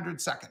 200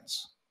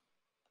 seconds.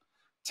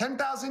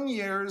 10,000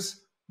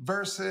 years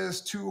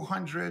versus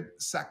 200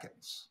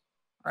 seconds,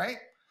 right?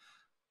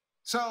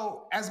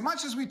 So as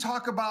much as we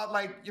talk about,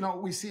 like, you know,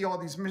 we see all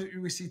these,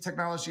 we see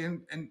technology in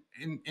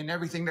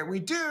everything that we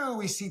do.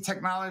 We see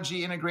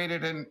technology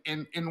integrated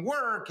in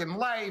work and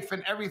life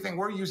and everything.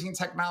 We're using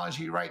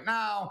technology right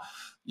now.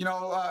 You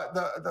know,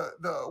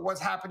 what's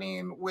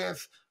happening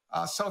with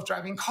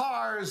self-driving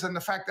cars and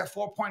the fact that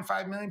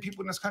 4.5 million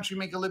people in this country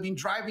make a living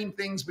driving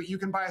things, but you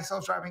can buy a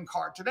self-driving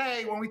car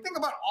today. When we think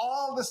about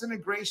all this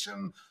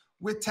integration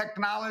with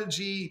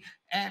technology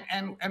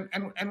and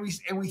we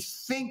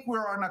think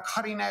we're on a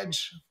cutting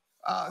edge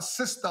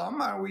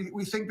system,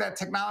 we think that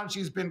technology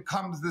has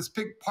become this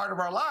big part of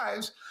our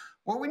lives.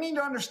 What we need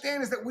to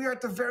understand is that we are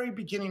at the very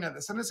beginning of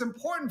this, and it's an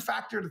important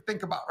factor to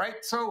think about, right?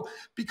 So,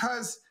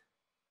 because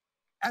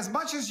as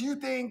much as you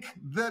think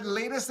the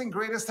latest and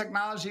greatest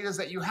technology is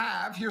that you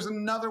have, here's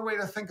another way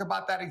to think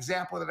about that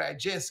example that I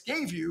just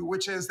gave you,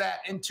 which is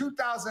that in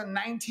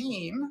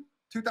 2019,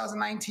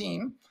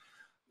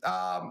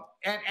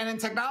 and in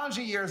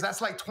technology years, that's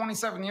like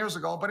 27 years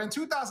ago, but in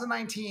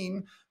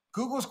 2019,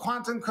 Google's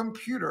quantum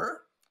computers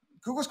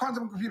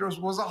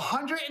was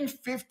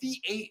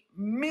 158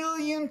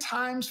 million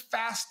times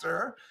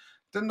faster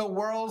than the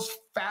world's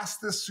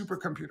fastest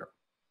supercomputer.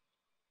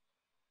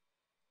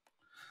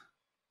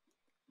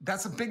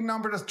 That's a big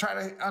number to try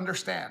to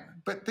understand.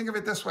 But think of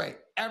it this way.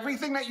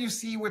 Everything that you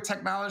see with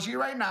technology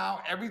right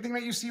now, everything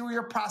that you see with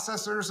your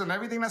processors and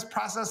everything that's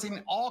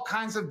processing all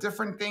kinds of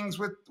different things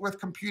with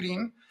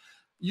computing,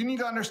 you need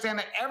to understand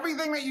that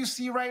everything that you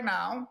see right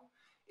now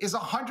is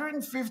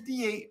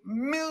 158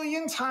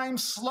 million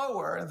times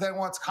slower than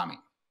what's coming.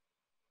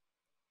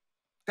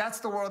 That's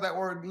the world that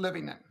we're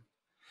living in.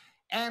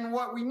 And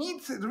what we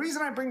need to, the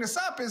reason I bring this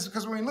up is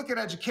because when we look at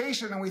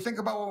education and we think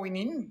about what we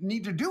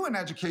need to do in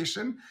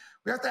education,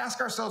 we have to ask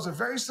ourselves a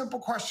very simple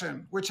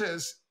question, which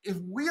is, if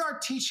we are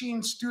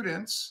teaching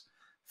students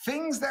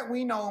things that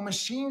we know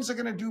machines are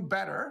going to do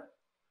better,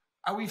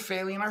 are we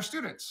failing our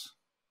students?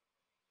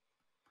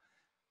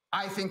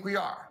 I think we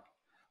are.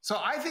 So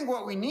I think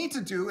what we need to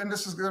do, and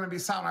this is going to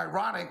sound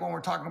ironic when we're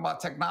talking about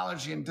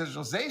technology and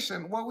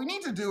digitalization, what we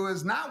need to do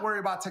is not worry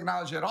about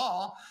technology at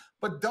all,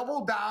 but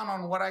double down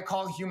on what I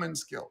call human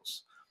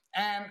skills.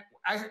 And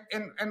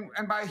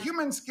by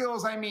human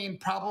skills, I mean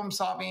problem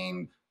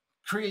solving,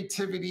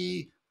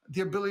 creativity,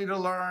 the ability to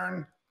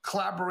learn,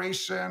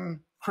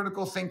 collaboration,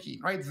 critical thinking,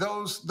 right?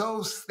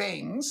 Those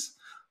things.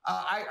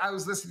 I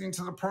was listening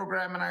to the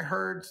program and I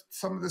heard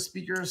some of the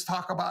speakers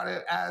talk about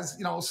it as,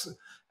 you know,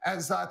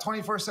 as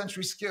 21st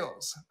century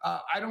skills.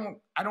 I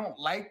don't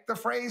like the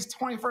phrase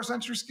 21st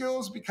century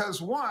skills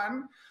because,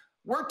 one,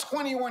 we're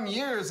 21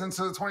 years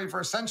into the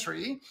 21st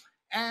century,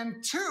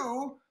 and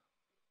two,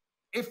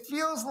 it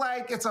feels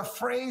like it's a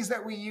phrase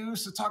that we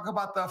use to talk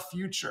about the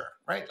future,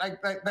 right?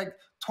 Like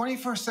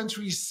 21st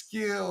century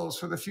skills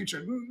for the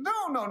future.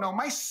 No.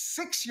 My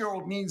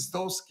 6-year-old needs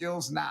those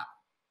skills now,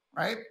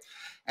 right?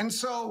 And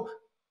so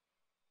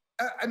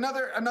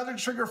another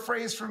trigger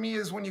phrase for me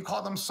is when you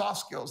call them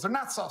soft skills. They're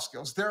not soft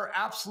skills. They're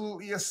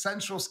absolutely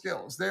essential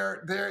skills.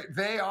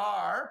 They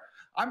are.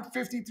 I'm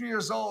 53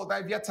 years old.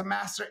 I've yet to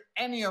master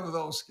any of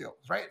those skills,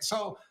 right?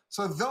 So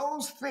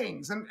those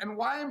things, and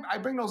why I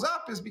bring those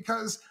up is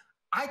because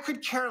I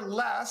could care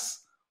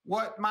less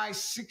what my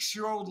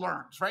 6-year-old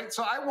learns, right?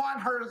 So I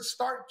want her to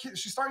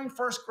she's starting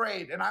first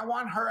grade, and I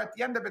want her at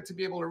the end of it to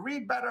be able to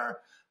read better.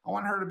 I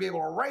want her to be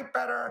able to write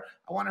better.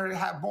 I want her to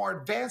have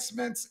more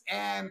advancements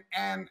and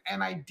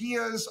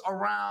ideas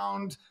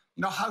around,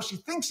 you know, how she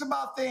thinks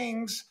about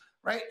things,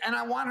 right? And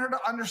I want her to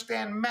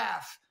understand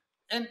math.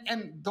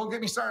 And don't get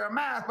me started on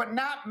math, but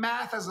not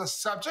math as a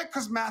subject,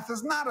 because math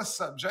is not a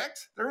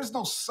subject. There is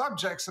no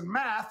subjects in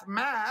math.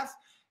 Math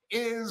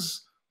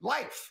is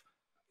life.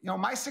 You know,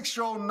 my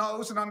 6-year-old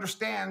knows and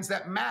understands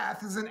that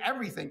math is in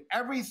everything.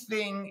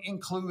 Everything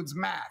includes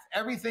math.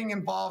 Everything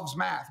involves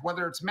math,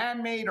 whether it's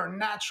man-made or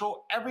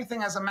natural.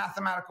 Everything has a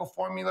mathematical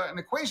formula and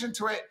equation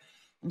to it.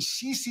 And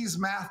she sees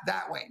math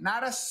that way,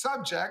 not as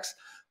subjects,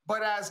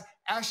 but as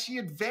she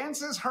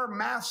advances her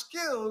math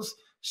skills,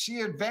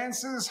 she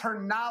advances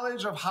her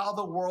knowledge of how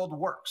the world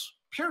works,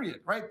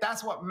 period, right?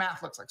 That's what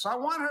math looks like. So I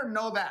want her to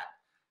know that.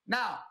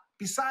 Now,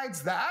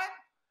 besides that,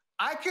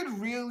 I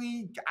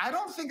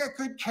don't think I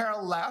could care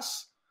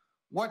less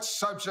what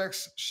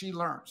subjects she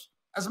learns.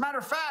 As a matter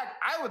of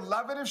fact, I would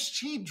love it if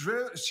she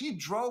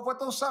drove what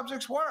those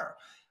subjects were.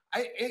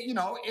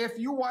 If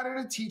you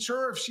wanted to teach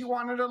her, if she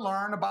wanted to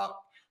learn about,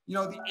 you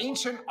know, the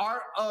ancient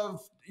art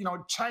of, you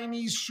know,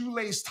 Chinese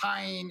shoelace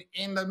tying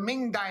in the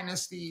Ming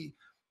Dynasty,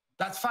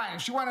 that's fine.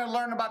 If she wanted to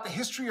learn about the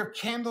history of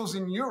candles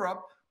in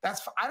Europe,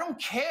 I don't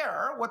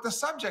care what the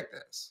subject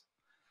is.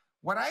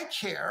 What I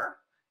care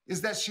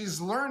is that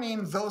she's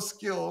learning those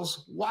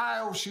skills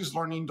while she's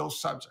learning those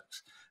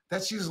subjects,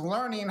 that she's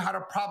learning how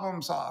to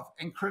problem solve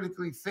and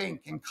critically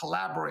think and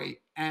collaborate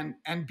and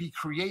be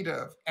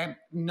creative and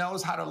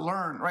knows how to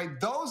learn, right?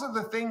 Those are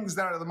the things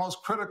that are the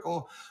most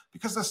critical,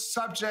 because the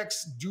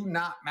subjects do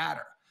not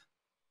matter.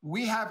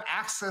 We have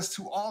access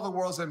to all the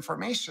world's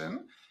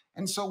information,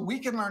 and so we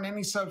can learn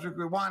any subject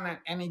we want at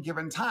any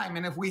given time.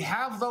 And if we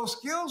have those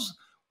skills,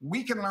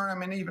 we can learn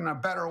them in even a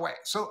better way.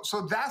 So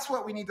that's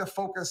what we need to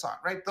focus on,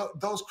 right?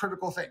 Those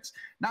critical things.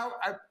 Now,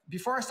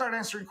 before I start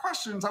answering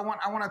questions, I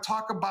want to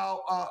talk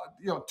about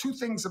two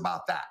things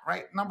about that,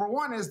 right? Number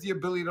one is the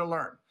ability to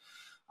learn.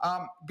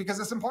 Because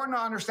it's important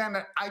to understand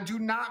that I do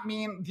not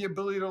mean the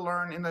ability to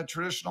learn in the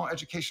traditional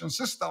education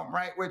system,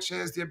 right? Which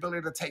is the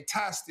ability to take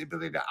tests, the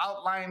ability to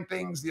outline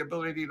things, the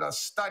ability to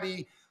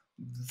study.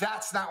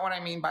 That's not what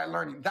I mean by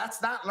learning.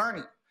 That's not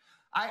learning.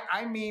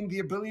 I mean the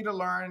ability to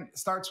learn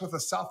starts with a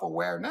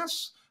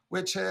self-awareness,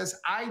 which is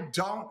I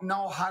don't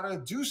know how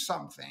to do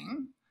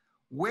something.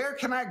 Where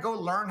can I go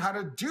learn how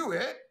to do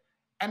it?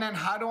 And then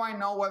how do I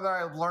know whether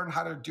I've learned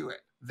how to do it?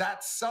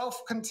 That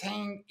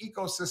self-contained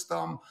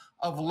ecosystem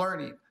of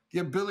learning, the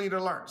ability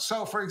to learn.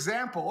 So for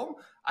example,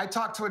 I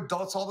talk to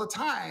adults all the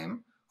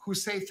time who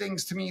say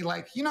things to me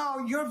like,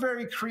 you're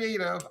very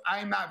creative.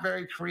 I'm not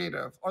very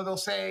creative. Or they'll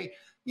say,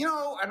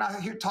 and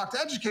I talk to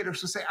educators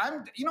who say,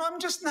 I'm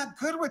just not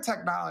good with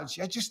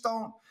technology.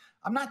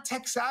 I'm not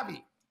tech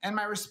savvy. And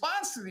my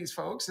response to these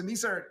folks, and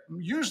these are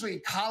usually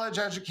college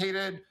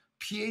educated,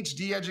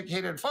 PhD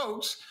educated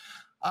folks,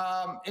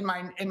 in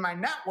my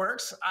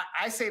networks,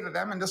 I say to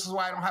them, and this is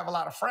why I don't have a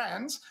lot of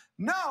friends,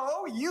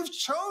 no, you've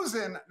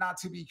chosen not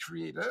to be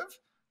creative.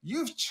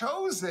 You've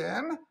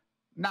chosen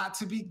not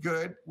to be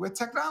good with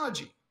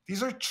technology.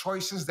 These are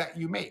choices that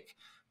you make.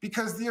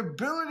 Because the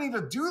ability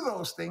to do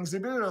those things, the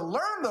ability to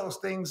learn those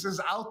things is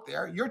out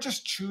there. You're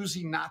just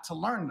choosing not to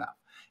learn them.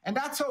 And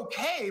that's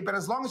okay, but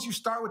as long as you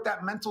start with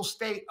that mental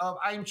state of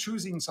I'm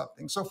choosing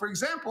something. So for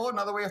example,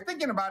 another way of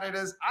thinking about it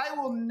is I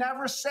will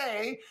never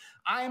say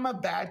I'm a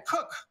bad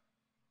cook.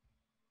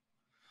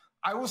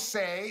 I will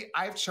say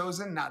I've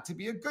chosen not to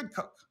be a good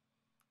cook.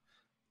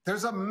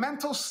 There's a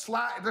mental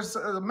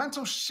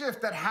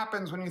shift that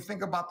happens when you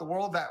think about the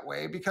world that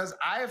way, because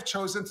I have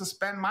chosen to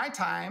spend my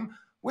time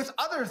with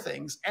other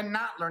things and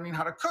not learning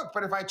how to cook.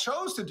 But if I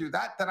chose to do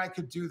that, then I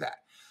could do that.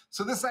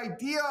 So this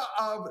idea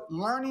of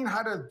learning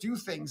how to do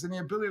things and the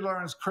ability to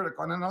learn is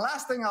critical. And then the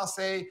last thing I'll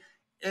say,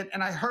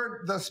 and I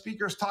heard the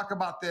speakers talk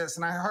about this,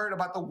 and I heard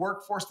about the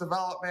workforce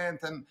development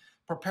and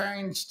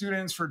preparing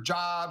students for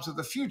jobs of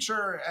the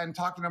future and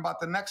talking about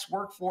the next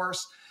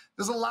workforce.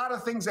 There's a lot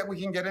of things that we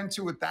can get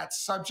into with that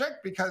subject,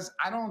 because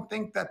I don't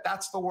think that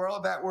that's the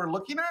world that we're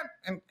looking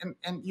at.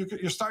 And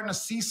you're starting to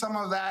see some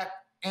of that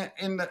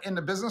in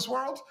the business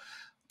world.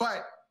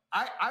 But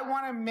I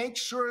want to make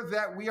sure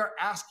that we are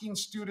asking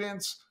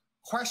students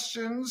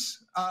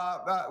questions.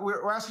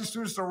 We're asking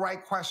students the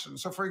right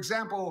questions. So for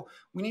example,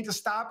 we need to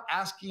stop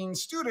asking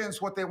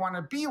students what they want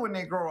to be when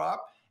they grow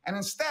up, and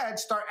instead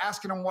start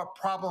asking them what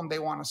problem they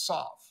want to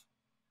solve,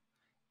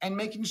 and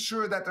making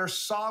sure that they're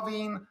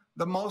solving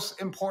the most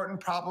important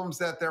problems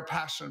that they're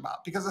passionate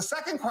about. Because the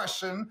second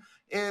question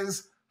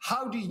is,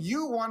 how do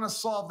you want to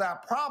solve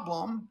that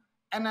problem?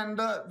 And then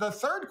the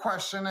third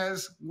question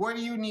is, what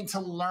do you need to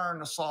learn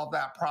to solve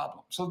that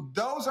problem? So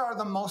those are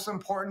the most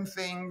important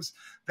things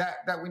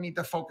that we need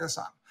to focus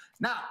on.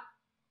 Now,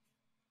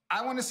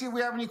 I want to see if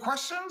we have any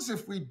questions.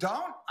 If we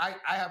don't, I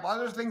have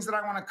other things that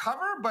I want to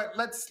cover, but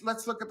let's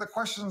look at the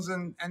questions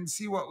and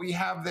see what we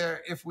have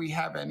there, if we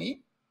have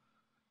any.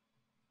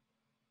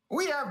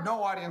 We have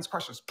no audience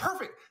questions.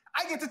 Perfect.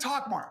 I get to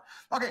talk more.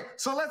 Okay,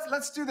 so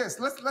let's do this.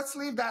 Let's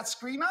leave that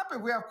screen up.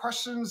 If we have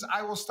questions,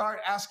 I will start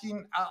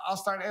asking. I'll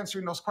start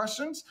answering those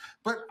questions.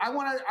 But I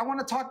want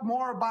to talk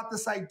more about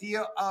this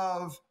idea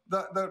of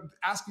the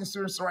asking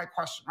students the right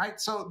question,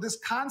 right? So this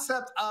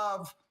concept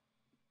of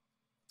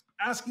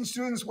asking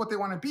students what they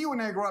want to be when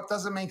they grow up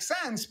doesn't make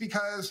sense,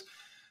 because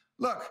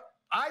look,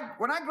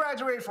 when I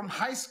graduated from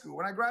high school,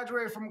 when I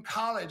graduated from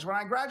college, when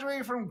I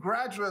graduated from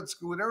graduate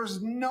school, there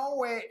was no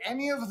way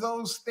any of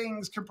those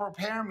things could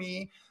prepare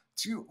me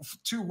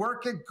to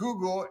work at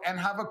Google and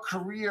have a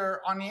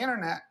career on the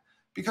internet.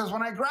 Because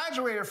when I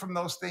graduated from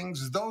those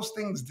things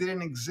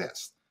didn't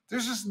exist.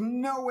 There's just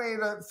no way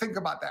to think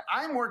about that.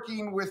 I'm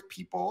working with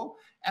people,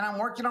 and I'm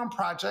working on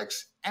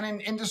projects and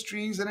in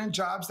industries and in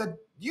jobs that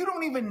you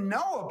don't even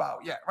know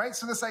about yet, right?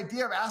 So this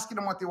idea of asking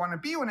them what they want to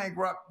be when they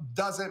grow up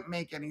doesn't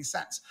make any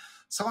sense.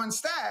 So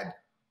instead,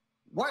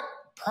 what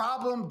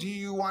problem do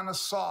you want to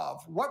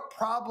solve? What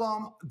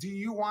problem do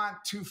you want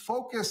to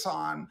focus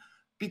on?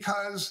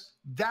 Because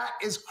that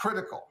is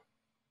critical.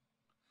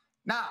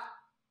 Now,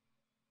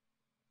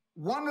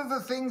 one of the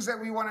things that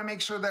we want to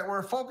make sure that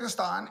we're focused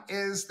on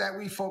is that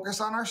we focus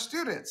on our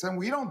students. And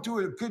we don't do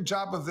a good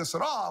job of this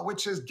at all,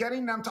 which is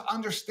getting them to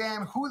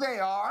understand who they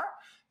are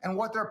and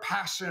what they're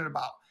passionate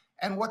about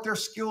and what their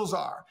skills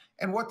are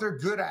and what they're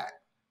good at.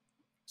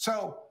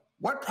 So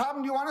what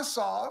problem do you want to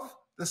solve?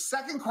 The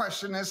second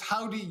question is,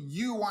 how do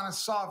you want to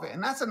solve it?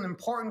 And that's an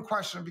important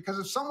question, because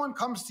if someone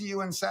comes to you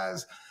and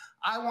says,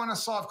 I want to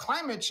solve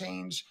climate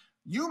change,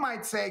 you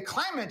might say,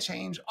 climate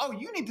change? Oh,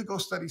 you need to go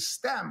study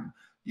STEM.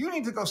 You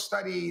need to go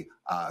study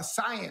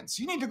science.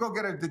 You need to go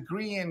get a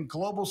degree in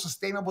global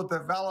sustainable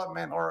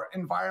development or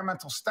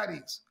environmental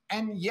studies.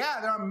 And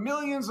yeah, there are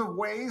millions of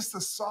ways to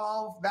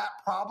solve that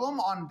problem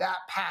on that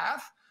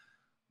path.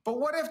 But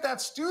what if that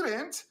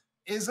student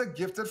is a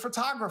gifted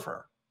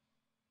photographer?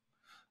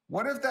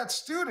 What if that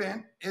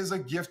student is a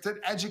gifted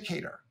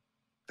educator?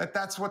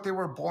 That's what they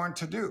were born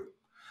to do.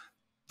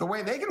 The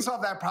way they can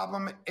solve that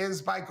problem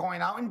is by going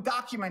out and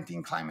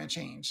documenting climate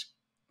change,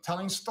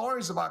 telling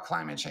stories about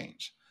climate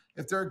change.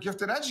 If they're a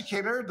gifted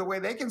educator, the way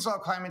they can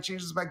solve climate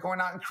change is by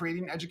going out and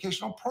creating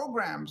educational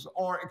programs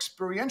or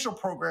experiential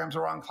programs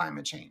around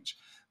climate change.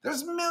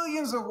 There's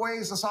millions of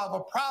ways to solve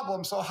a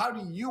problem. So how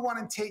do you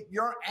want to take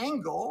your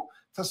angle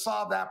to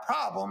solve that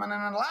problem? And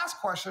then the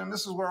last question, and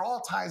this is where it all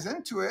ties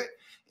into it,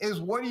 is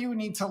what do you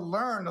need to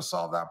learn to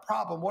solve that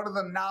problem? What are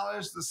the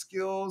knowledge, the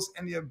skills,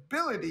 and the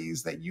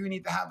abilities that you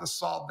need to have to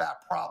solve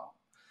that problem?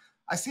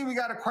 I see we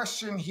got a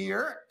question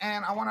here,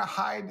 and I want to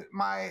hide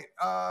my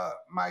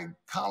my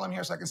column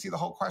here so I can see the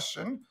whole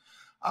question.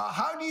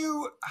 How do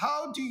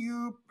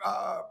you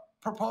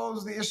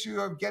propose the issue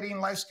of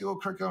getting life skill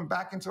curriculum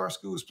back into our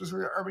schools,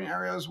 specifically urban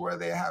areas where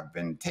they have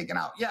been taken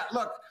out? Yeah,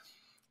 look,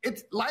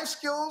 life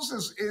skills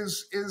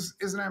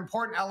is an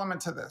important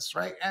element to this,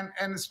 right?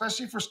 And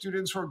especially for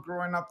students who are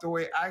growing up the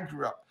way I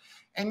grew up.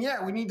 And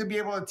yeah, we need to be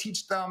able to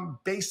teach them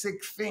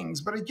basic things.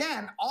 But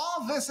again,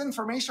 all this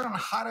information on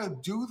how to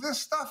do this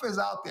stuff is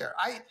out there.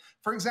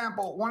 For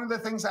example, one of the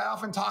things I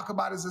often talk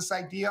about is this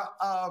idea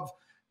of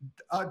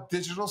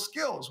digital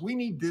skills. We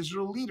need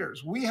digital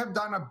leaders. We have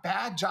done a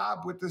bad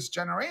job with this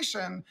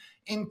generation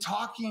in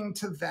talking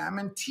to them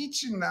and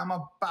teaching them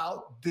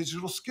about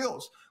digital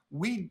skills.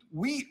 We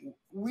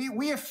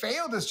have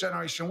failed this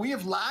generation. We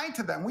have lied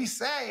to them. We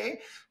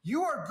say,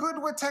 you are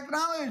good with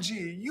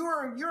technology.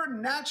 You're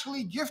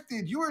naturally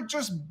gifted. You were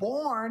just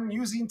born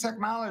using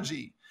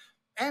technology.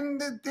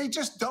 And they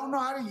just don't know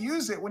how to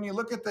use it. When you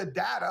look at the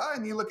data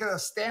and you look at a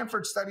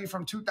Stanford study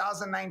from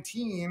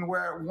 2019,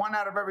 where 1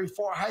 out of every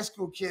 4 high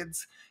school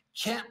kids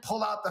can't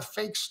pull out the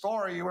fake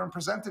story when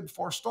presented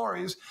 4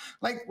 stories,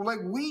 like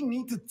we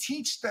need to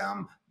teach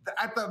them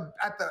at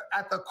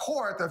the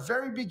core, at the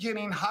very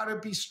beginning, how to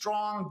be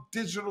strong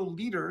digital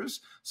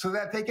leaders so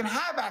that they can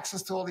have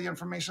access to all the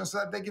information, so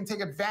that they can take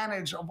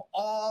advantage of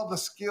all the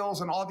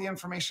skills and all the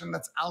information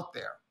that's out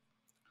there.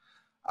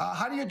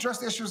 How do you address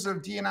the issues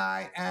of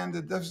D&I and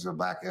the deficit of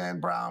Black and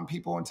brown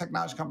people in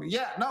technology companies?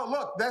 Yeah, no,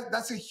 look,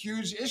 that's a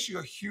huge issue,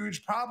 a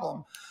huge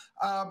problem.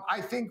 I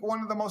think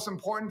one of the most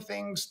important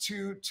things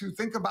to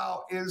think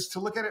about is to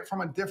look at it from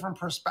a different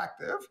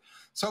perspective.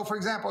 So, for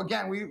example,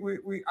 again,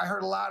 I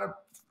heard a lot of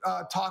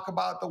talk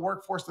about the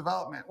workforce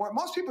development. What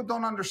most people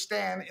don't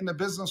understand in the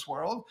business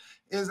world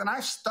is, and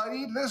I've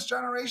studied this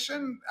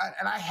generation,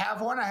 and I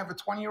have one. I have a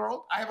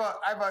 20-year-old. I have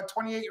a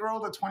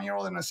 28-year-old, a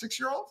 20-year-old, and a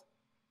 6-year-old,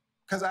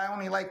 because I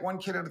only like one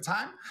kid at a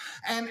time.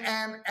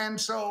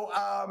 And so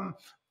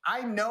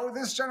I know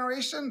this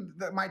generation,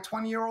 my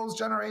 20-year-old's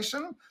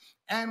generation.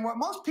 And what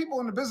most people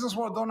in the business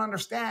world don't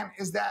understand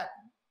is that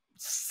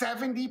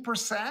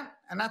 70%,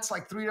 and that's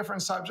like 3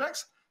 different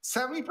subjects,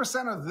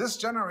 70% of this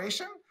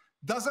generation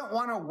doesn't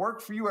want to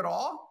work for you at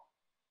all.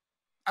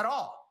 At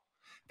all.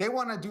 They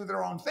want to do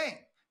their own thing.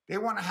 They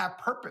want to have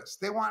purpose.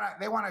 They want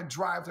to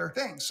drive their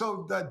thing.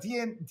 So the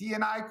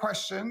DEI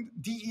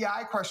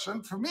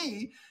question for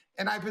me,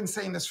 and I've been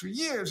saying this for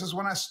years, is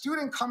when a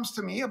student comes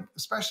to me,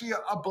 especially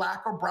a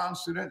Black or brown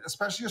student,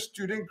 especially a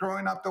student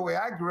growing up the way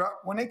I grew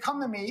up, when they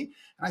come to me,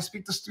 and I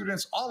speak to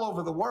students all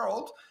over the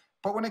world,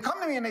 but when they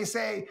come to me and they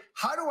say,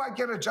 how do I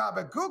get a job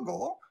at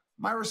Google?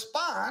 My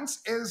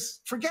response is,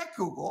 forget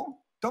Google.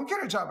 Don't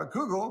get a job at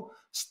Google.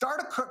 Start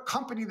a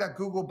company that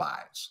Google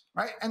buys,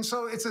 right? And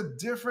so it's a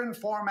different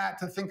format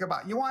to think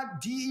about. You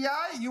want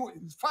DEI?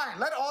 Fine.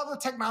 Let all the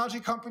technology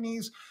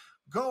companies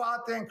go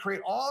out there and create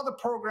all the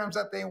programs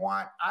that they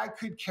want. I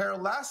could care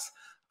less.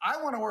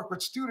 I want to work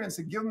with students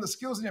and give them the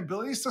skills and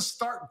abilities to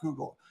start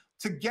Google,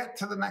 to get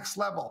to the next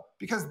level,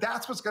 because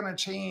that's what's going to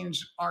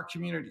change our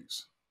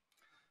communities.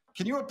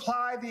 Can you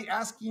apply the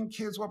asking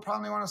kids what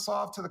problem they want to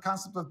solve to the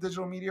concept of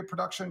digital media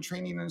production,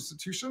 training, and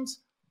institutions?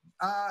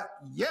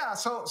 Yeah,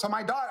 so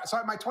my daughter,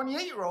 my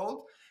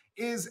 28-year-old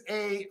is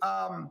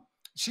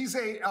she's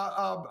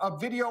a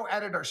video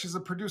editor. She's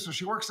a producer.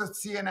 She works at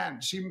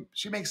CNN.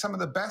 She makes some of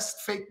the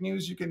best fake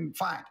news you can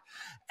find.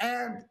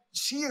 And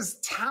she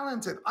is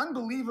talented,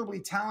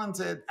 unbelievably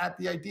talented at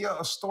the idea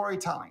of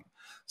storytelling.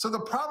 So the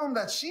problem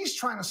that she's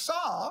trying to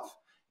solve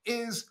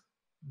is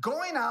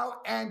going out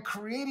and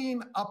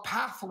creating a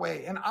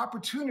pathway and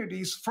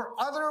opportunities for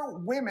other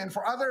women,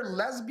 for other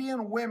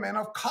lesbian women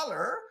of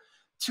color,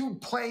 to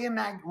play in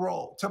that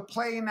role, to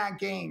play in that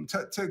game,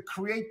 to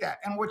create that.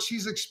 And what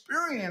she's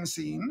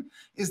experiencing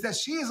is that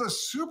she is a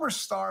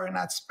superstar in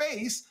that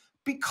space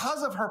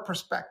because of her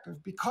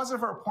perspective, because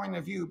of her point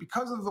of view,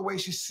 because of the way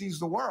she sees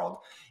the world.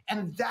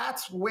 And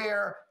that's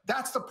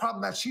the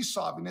problem that she's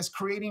solving, is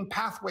creating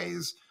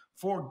pathways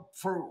for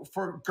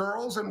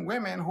girls and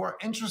women who are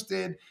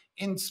interested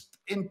in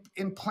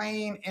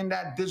playing in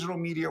that digital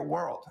media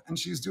world. And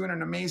she's doing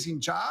an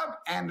amazing job.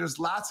 And there's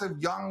lots of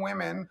young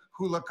women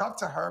who look up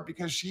to her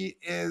because she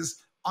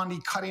is on the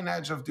cutting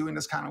edge of doing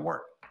this kind of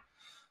work.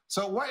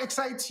 So what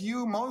excites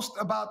you most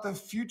about the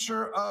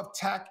future of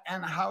tech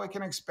and how it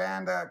can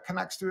expand the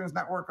Connect Students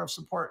network of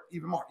support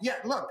even more? Yeah,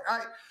 look,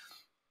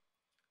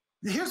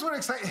 here's what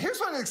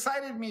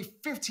excited me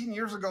 15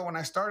 years ago when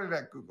I started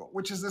at Google,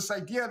 which is this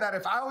idea that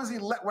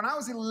when I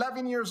was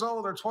 11 years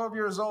old or 12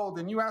 years old,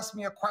 and you asked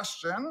me a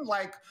question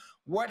like,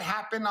 what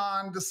happened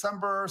on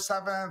December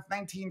 7th,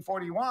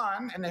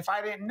 1941? And if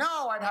I didn't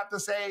know, I'd have to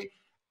say,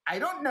 I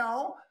don't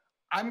know.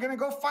 I'm going to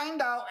go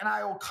find out, and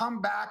I will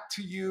come back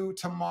to you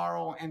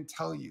tomorrow and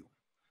tell you.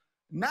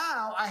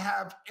 Now I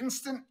have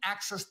instant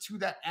access to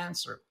that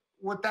answer.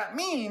 What that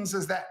means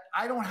is that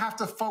I don't have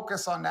to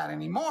focus on that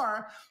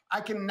anymore.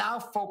 I can now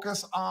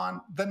focus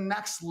on the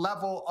next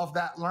level of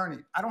that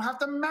learning. I don't have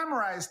to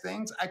memorize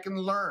things. I can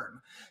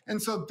learn.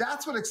 And so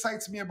that's what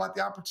excites me about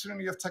the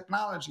opportunity of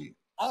technology.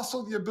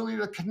 Also the ability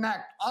to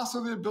connect,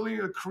 also the ability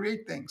to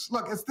create things.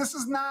 Look, this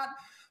is not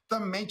the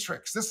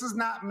Matrix. This is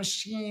not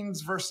machines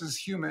versus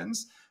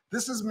humans.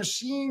 This is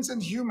machines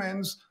and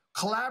humans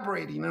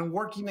collaborating and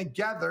working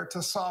together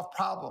to solve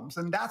problems.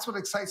 And that's what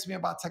excites me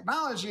about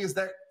technology, is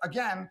that,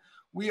 again,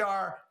 we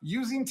are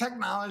using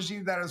technology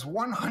that is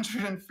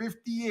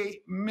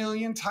 158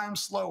 million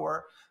times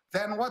slower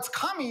than what's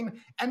coming.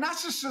 And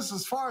that's just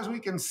as far as we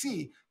can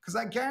see, because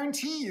I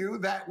guarantee you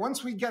that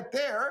once we get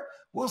there,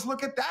 we'll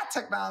look at that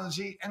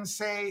technology and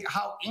say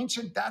how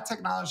ancient that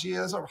technology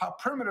is, or how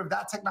primitive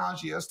that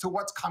technology is, to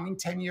what's coming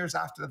 10 years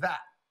after that.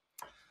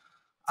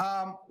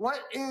 What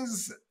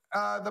is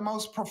the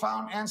most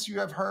profound answer you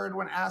have heard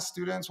when asked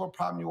students what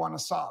problem you want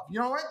to solve? You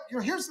know what?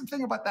 Here's the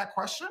thing about that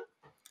question.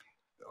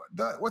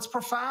 What's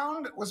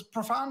profound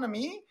to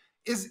me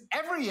is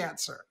every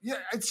answer. Yeah,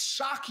 it's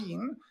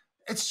shocking.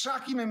 It's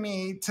shocking to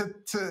me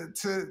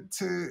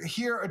to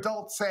hear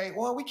adults say,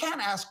 well, we can't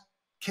ask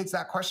kids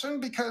that question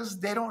because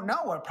they don't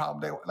know what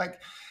problem they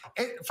like.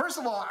 First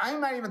of all,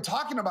 I'm not even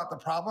talking about the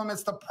problem.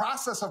 It's the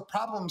process of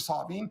problem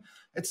solving.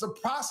 It's the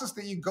process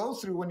that you go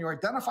through when you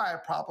identify a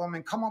problem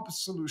and come up with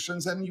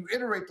solutions, and you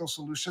iterate those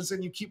solutions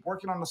and you keep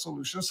working on the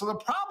solutions. So the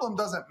problem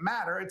doesn't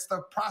matter. It's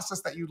the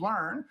process that you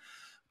learn.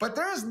 But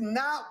there is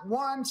not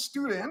one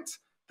student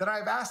that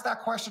I've asked that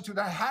question to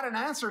that had an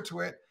answer to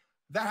it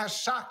that has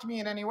shocked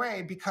me in any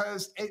way,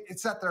 because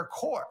it's at their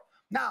core.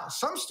 Now,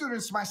 some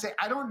students might say,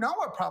 I don't know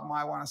what problem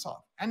I want to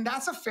solve. And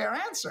that's a fair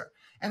answer.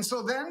 And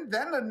so then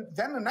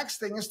the next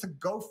thing is to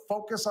go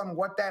focus on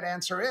what that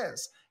answer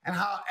is and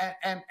how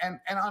and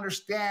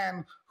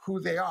understand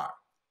who they are.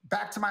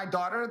 Back to my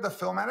daughter, the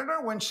film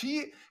editor, when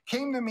she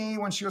came to me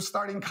when she was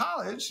starting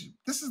college,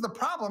 this is the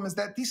problem, is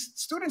that these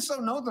students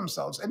don't know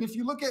themselves. And if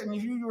you look at and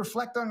if you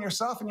reflect on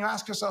yourself and you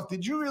ask yourself,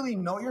 did you really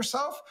know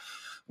yourself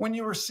when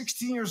you were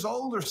 16 years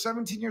old or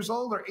 17 years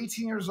old or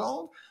 18 years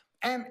old?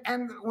 And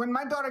when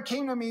my daughter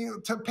came to me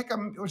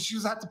when she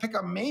had to pick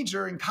a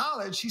major in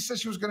college, she said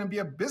she was going to be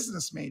a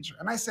business major.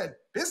 And I said,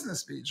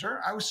 business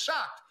major? I was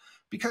shocked,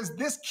 because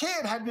this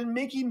kid had been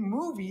making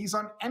movies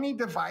on any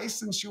device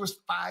since she was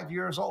 5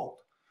 years old.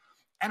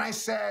 And I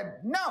said,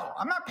 no,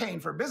 I'm not paying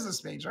for a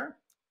business major.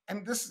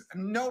 And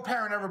no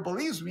parent ever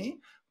believes me,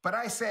 but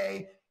I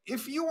say,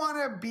 if you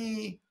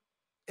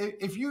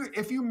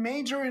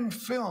major in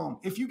film,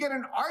 if you get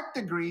an art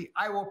degree,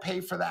 I will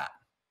pay for that.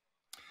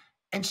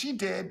 And she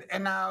did,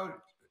 and now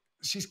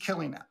she's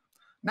killing it.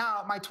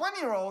 Now, my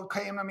 20-year-old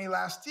came to me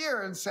last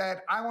year and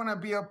said, I want to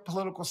be a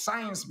political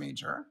science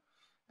major.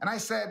 And I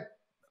said,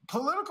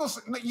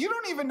 you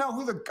don't even know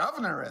who the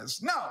governor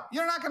is. No,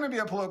 you're not going to be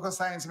a political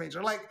science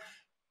major. Like,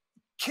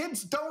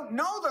 kids don't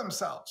know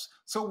themselves.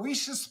 So we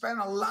should spend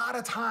a lot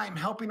of time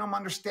helping them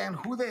understand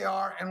who they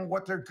are and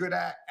what they're good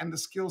at and the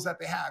skills that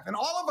they have. And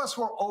all of us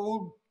who are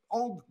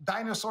old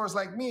dinosaurs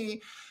like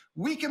me,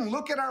 we can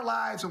look at our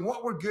lives and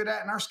what we're good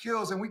at and our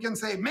skills, and we can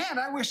say, man,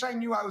 I wish I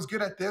knew I was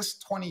good at this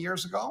 20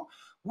 years ago.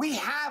 We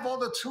have all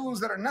the tools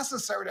that are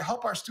necessary to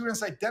help our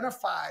students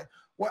identify,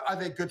 what are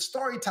they good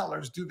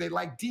storytellers? Do they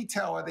like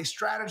detail? Are they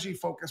strategy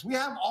focused? We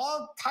have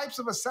all types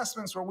of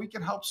assessments where we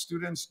can help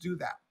students do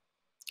that.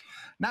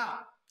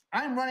 Now,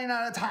 I'm running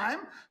out of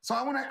time, so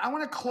I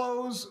want to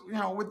close,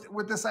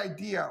 with this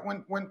idea.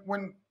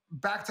 When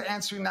back to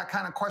answering that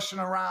kind of question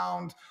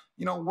around,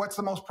 what's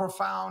the most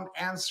profound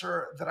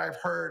answer that I've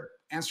heard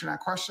answering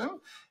that question?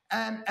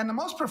 And the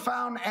most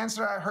profound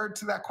answer I heard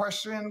to that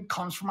question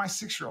comes from my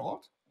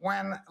 6-year-old.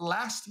 When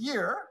last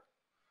year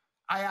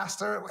I asked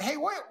her, hey,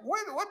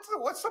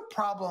 what's the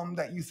problem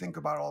that you think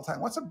about all the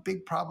time? What's a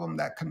big problem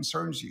that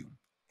concerns you?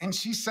 And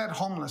she said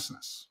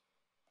homelessness.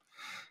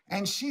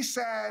 And she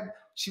said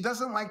she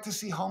doesn't like to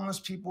see homeless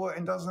people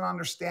and doesn't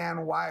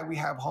understand why we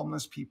have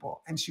homeless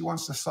people. And she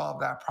wants to solve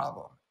that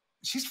problem.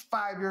 She's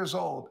 5 years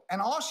old.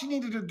 And all she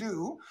needed to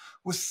do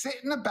was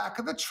sit in the back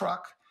of the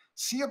truck,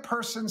 see a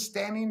person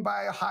standing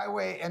by a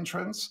highway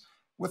entrance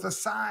with a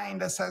sign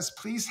that says,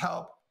 please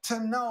help, to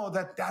know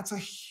that that's a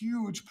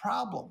huge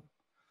problem.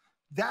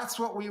 That's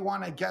what we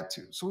want to get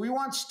to. So we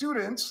want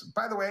students,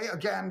 by the way,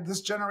 again,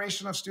 this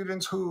generation of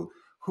students who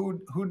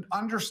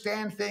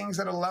understand things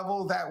at a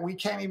level that we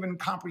can't even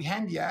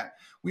comprehend yet.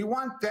 We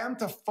want them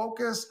to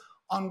focus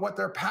on what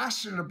they're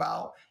passionate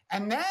about.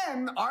 And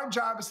then our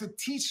job is to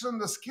teach them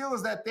the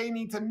skills that they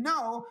need to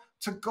know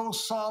to go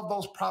solve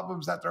those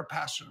problems that they're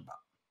passionate about.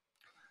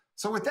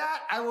 So with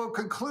that, I will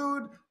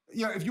conclude.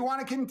 If you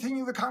want to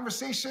continue the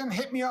conversation,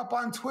 hit me up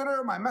on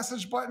Twitter. My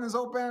message button is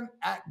open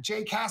at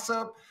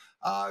 @jcassop.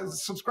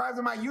 Subscribe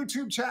to my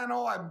YouTube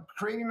channel. I'm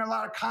creating a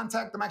lot of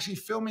content. I'm actually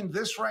filming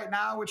this right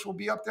now, which will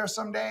be up there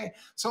someday.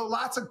 So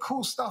lots of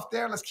cool stuff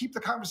there. Let's keep the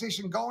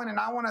conversation going. And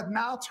I want to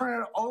now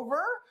turn it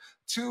over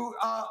to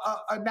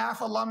a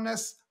NAF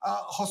alumnus,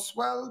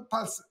 Josuel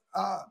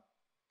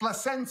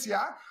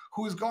Plasencia,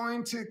 who's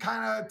going to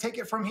kind of take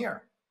it from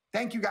here.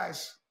 Thank you,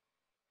 guys.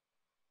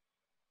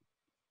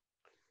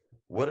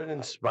 What an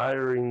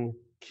inspiring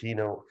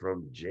keynote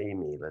from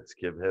Jamie. Let's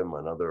give him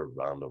another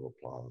round of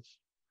applause.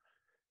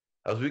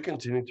 As we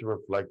continue to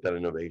reflect on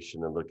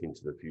innovation and look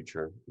into the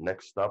future,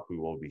 next up we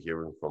will be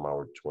hearing from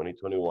our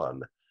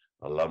 2021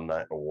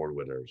 Alumni Award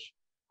winners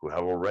who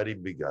have already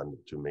begun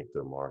to make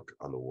their mark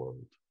on the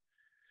world.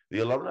 The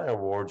Alumni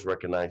Awards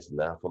recognize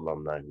NAF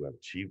alumni who have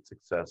achieved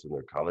success in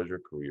their college or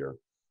career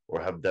or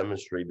have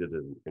demonstrated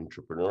an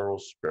entrepreneurial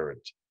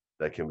spirit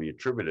that can be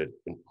attributed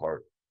in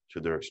part to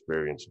their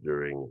experience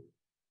during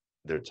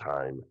their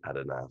time at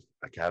a NAF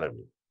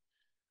Academy.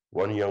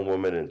 One young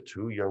woman and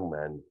 2 young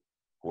men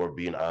who are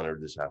being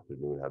honored this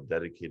afternoon have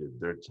dedicated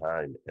their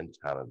time and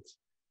talents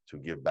to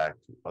give back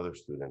to other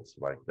students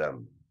like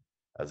them.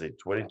 As a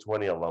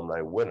 2020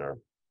 alumni winner,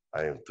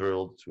 I am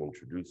thrilled to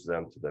introduce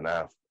them to the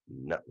NAF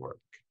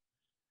Network.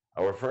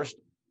 Our first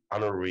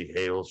honoree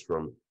hails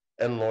from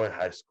Enloy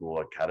High School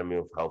Academy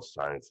of Health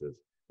Sciences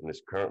and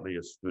is currently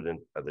a student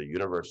at the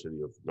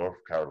University of North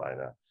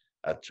Carolina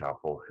at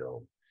Chapel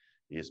Hill.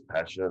 He is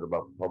passionate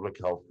about public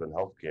health and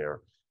healthcare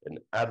and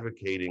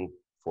advocating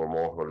for a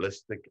more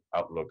holistic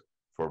outlook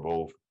for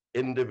both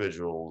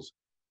individuals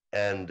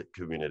and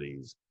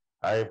communities.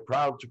 I am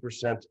proud to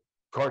present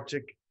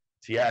Kartik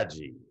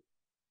Tyagi.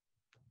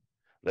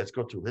 Let's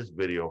go to his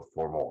video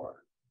for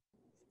more.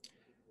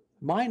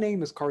 My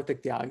name is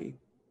Kartik Tyagi.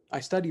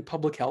 I study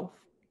public health,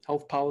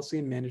 health policy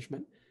and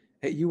management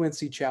at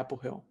UNC Chapel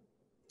Hill.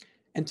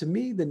 And to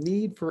me, the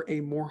need for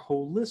a more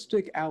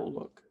holistic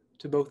outlook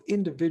to both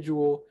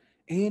individual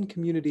and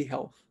community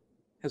health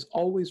has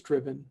always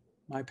driven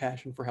my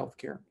passion for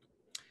healthcare,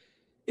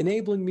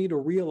 enabling me to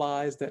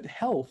realize that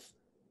health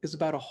is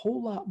about a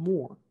whole lot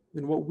more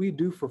than what we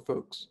do for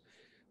folks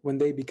when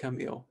they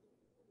become ill.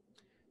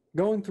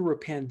 Going through a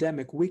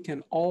pandemic, we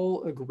can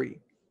all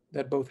agree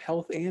that both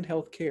health and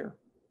healthcare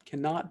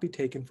cannot be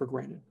taken for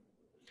granted,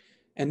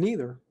 and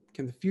neither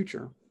can the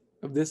future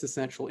of this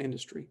essential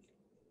industry.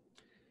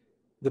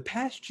 The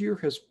past year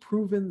has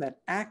proven that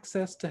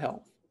access to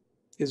health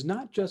is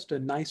not just a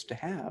nice to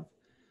have,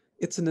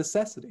 it's a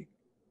necessity.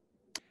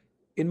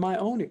 In my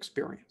own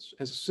experience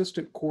as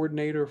assistant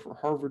coordinator for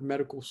Harvard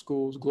Medical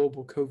School's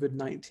Global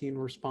COVID-19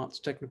 Response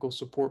Technical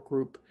Support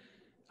Group,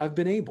 I've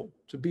been able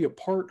to be a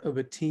part of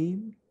a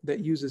team that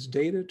uses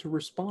data to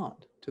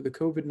respond to the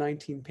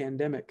COVID-19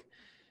 pandemic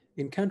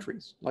in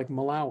countries like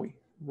Malawi,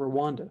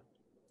 Rwanda,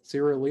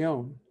 Sierra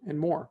Leone, and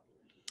more.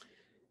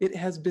 It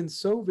has been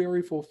so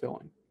very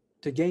fulfilling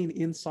to gain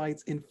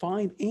insights and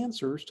find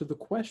answers to the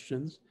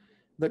questions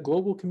that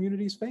global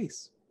communities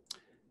face.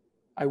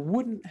 I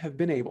wouldn't have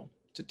been able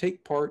to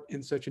take part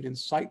in such an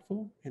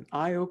insightful and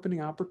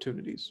eye-opening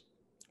opportunities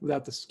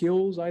without the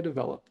skills I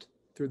developed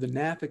through the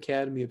NAF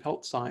Academy of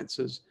Health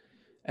Sciences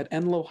at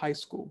Enloe High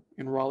School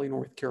in Raleigh,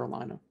 North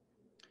Carolina.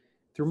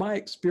 Through my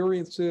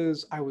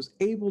experiences, I was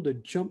able to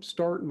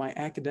jumpstart my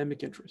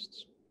academic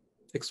interests,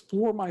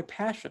 explore my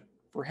passion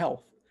for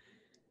health,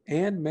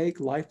 and make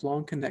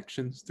lifelong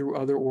connections through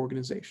other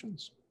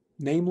organizations,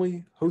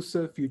 namely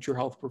HOSA Future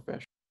Health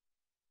Professionals.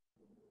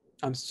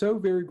 I'm so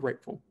very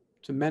grateful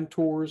to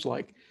mentors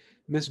like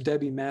Miss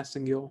Debbie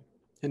Massengill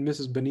and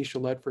Mrs. Benicia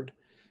Ledford,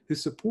 who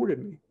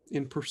supported me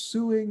in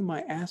pursuing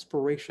my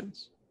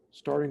aspirations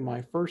starting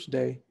my first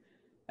day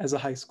as a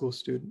high school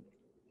student.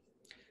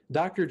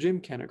 Dr. Jim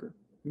Kenniger,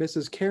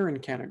 Mrs. Karen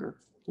Kenniger,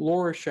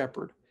 Laura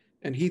Shepard,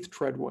 and Heath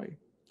Treadway,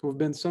 who have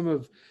been some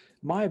of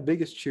my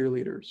biggest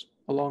cheerleaders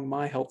along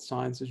my health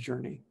sciences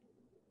journey.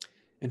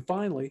 And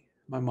finally,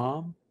 my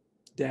mom,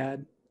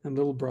 dad, and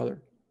little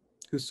brother,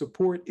 whose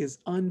support is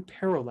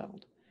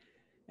unparalleled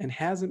and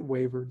hasn't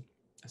wavered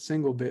a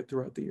single bit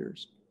throughout the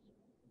years.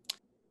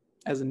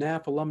 As a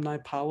NAF Alumni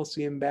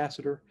Policy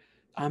Ambassador,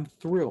 I'm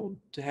thrilled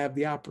to have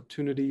the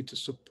opportunity to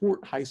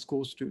support high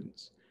school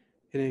students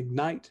and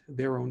ignite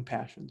their own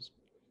passions.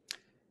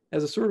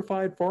 As a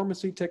certified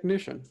pharmacy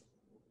technician,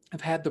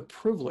 I've had the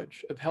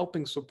privilege of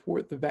helping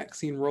support the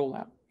vaccine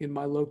rollout in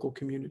my local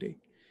community.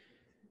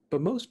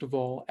 But most of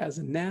all, as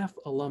a NAF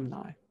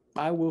alumni,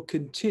 I will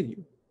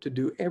continue to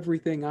do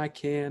everything I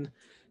can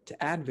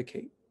to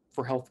advocate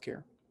for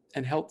healthcare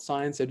and health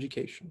science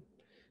education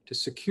to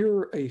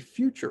secure a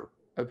future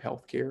of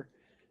healthcare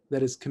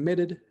that is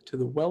committed to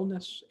the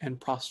wellness and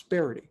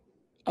prosperity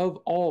of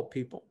all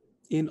people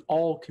in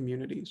all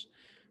communities,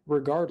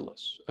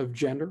 regardless of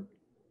gender,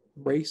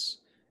 race,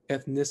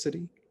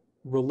 ethnicity,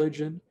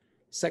 religion,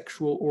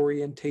 sexual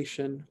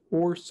orientation,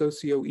 or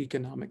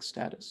socioeconomic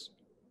status.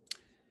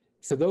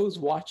 For those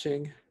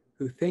watching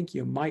who think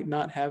you might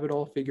not have it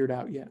all figured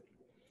out yet,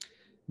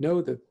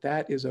 know that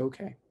that is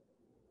okay.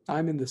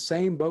 I'm in the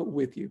same boat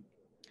with you.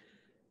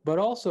 But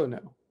also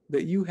know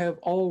that you have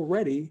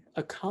already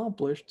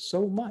accomplished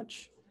so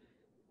much.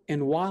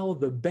 And while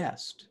the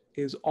best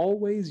is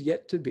always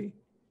yet to be,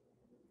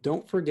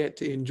 don't forget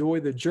to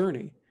enjoy the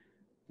journey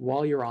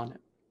while you're on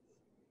it.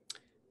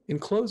 In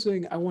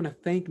closing, I want to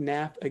thank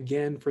NAF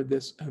again for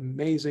this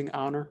amazing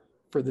honor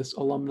for this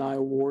alumni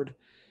award,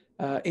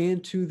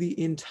 and to the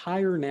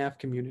entire NAF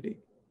community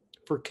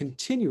for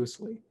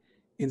continuously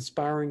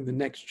inspiring the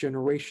next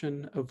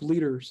generation of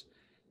leaders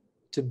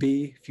to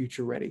be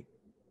future ready.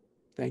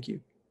 Thank you.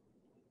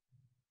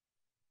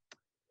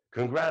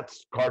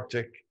 Congrats,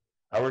 Kartik.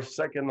 Our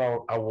second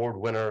award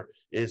winner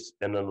is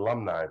an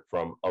alumni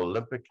from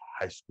Olympic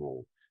High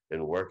School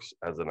and works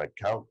as an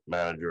account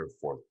manager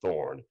for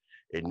Thorn,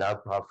 a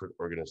nonprofit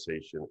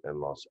organization in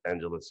Los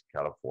Angeles,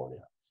 California.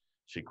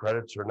 She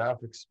credits her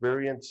NAF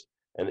experience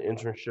and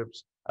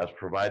internships as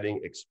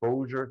providing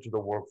exposure to the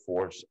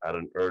workforce at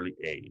an early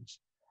age.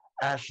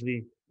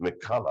 Ashley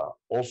McCullough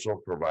also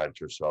provides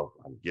herself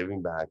on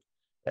giving back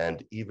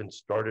and even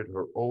started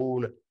her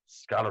own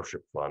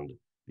scholarship fund,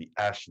 the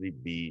Ashley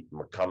B.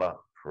 McCullough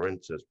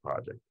Princess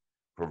Project,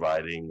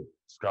 providing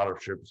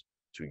scholarships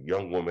to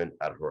young women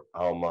at her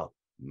alma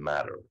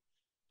mater.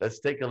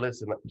 Let's take a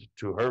listen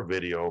to her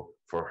video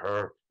for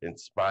her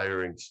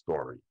inspiring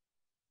story.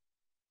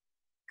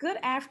 Good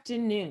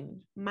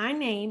afternoon. My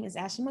name is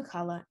Ashley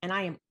McCullough, and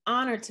I am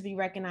honored to be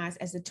recognized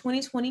as the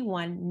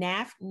 2021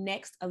 NAF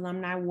Next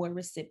Alumni Award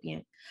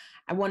recipient.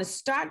 I want to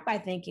start by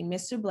thanking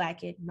Mr.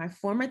 Blackett, my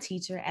former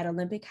teacher at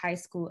Olympic High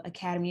School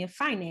Academy of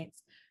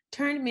Finance,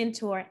 turned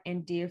mentor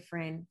and dear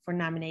friend, for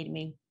nominating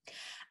me.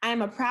 I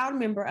am a proud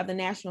member of the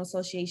National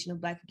Association of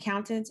Black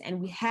Accountants,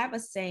 and we have a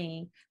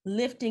saying,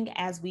 lifting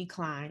as we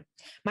climb.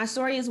 My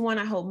story is one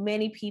I hope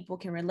many people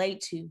can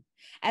relate to.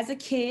 As a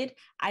kid,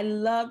 I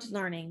loved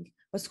learning,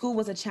 but school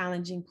was a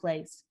challenging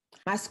place.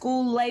 My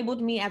school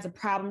labeled me as a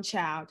problem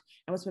child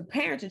and was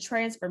prepared to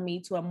transfer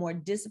me to a more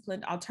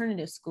disciplined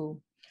alternative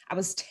school. I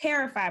was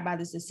terrified by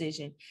this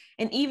decision.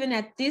 And even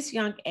at this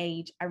young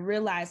age, I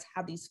realized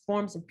how these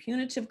forms of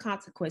punitive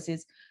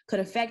consequences could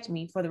affect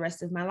me for the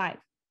rest of my life.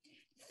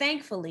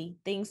 Thankfully,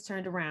 things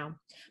turned around.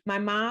 My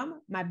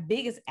mom, my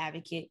biggest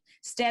advocate,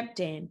 stepped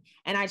in,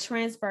 and I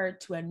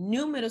transferred to a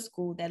new middle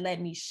school that led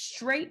me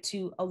straight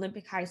to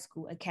Olympic High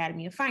School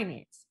Academy of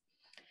Finance.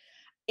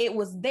 It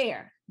was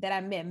there that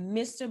I met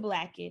Mr.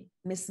 Blackett,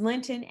 Miss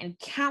Linton, and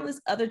countless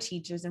other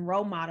teachers and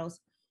role models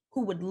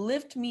who would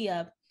lift me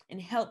up and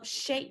help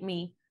shape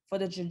me for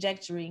the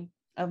trajectory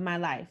of my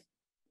life.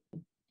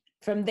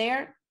 From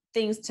there,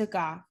 things took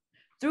off.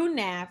 Through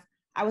NAF,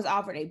 I was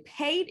offered a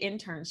paid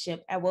internship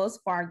at Wells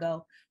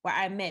Fargo, where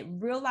I met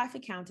real-life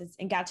accountants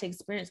and got to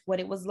experience what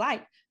it was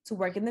like to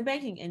work in the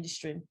banking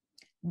industry.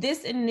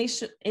 This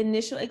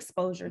initial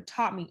exposure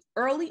taught me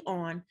early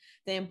on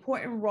the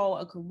important role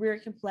a career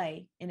can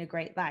play in a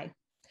great life.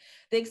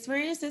 The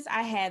experiences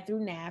I had through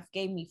NAF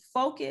gave me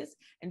focus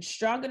and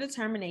stronger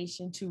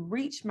determination to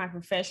reach my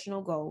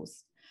professional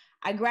goals.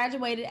 I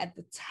graduated at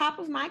the top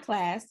of my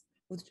class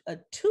with a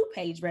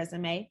 2-page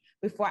resume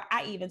before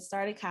I even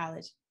started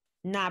college.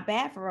 Not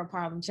bad for a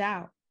problem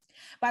child.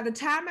 By the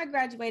time I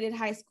graduated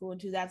high school in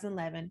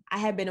 2011, I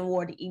had been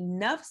awarded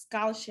enough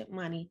scholarship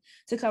money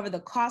to cover the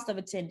cost of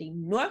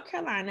attending North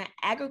Carolina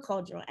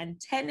Agricultural and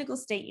Technical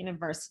State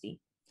University.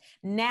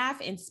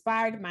 NAF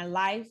inspired my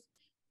life.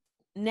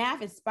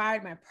 NAF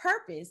inspired my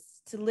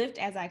purpose to lift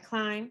as I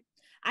climb.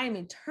 I am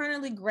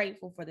eternally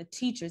grateful for the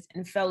teachers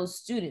and fellow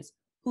students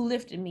who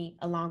lifted me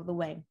along the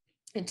way.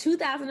 In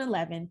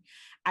 2011,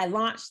 I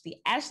launched the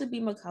Ashley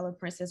B. McCullough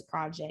Princess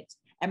Project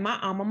at my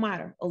alma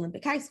mater,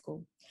 Olympic High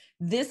School.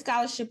 This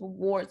scholarship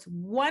awards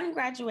one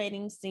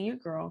graduating senior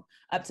girl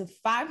up to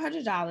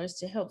 $500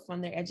 to help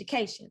fund their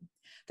education.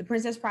 The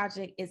Princess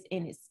Project is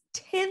in its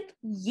 10th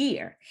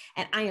year,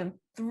 and I am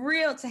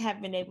thrilled to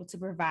have been able to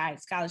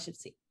provide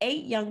scholarships to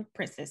 8 young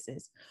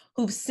princesses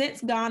who've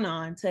since gone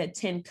on to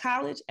attend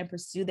college and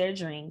pursue their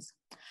dreams.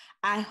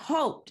 I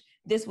hoped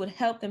this would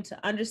help them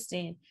to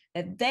understand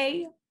that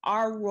they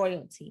are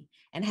royalty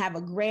and have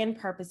a grand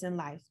purpose in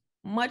life,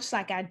 much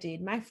like I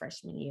did my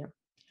freshman year.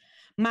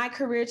 My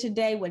career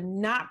today would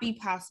not be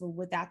possible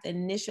without the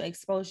initial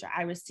exposure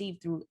I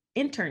received through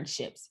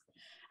internships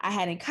I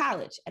had in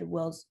college at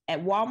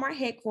Walmart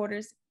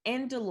headquarters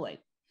and Deloitte.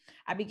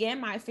 I began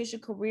my official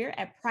career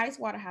at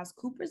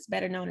PricewaterhouseCoopers,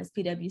 better known as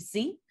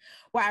PwC,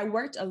 where I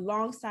worked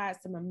alongside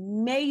some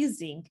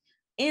amazing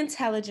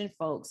intelligent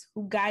folks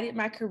who guided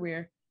my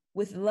career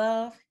with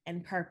love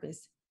and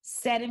purpose,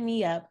 setting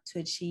me up to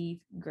achieve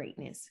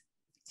greatness.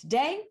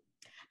 Today,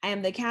 I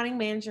am the accounting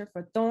manager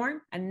for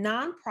Thorn, a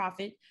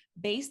nonprofit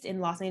based in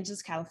Los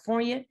Angeles,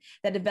 California,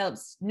 that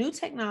develops new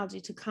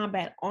technology to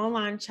combat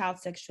online child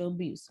sexual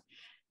abuse.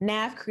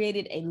 NAF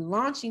created a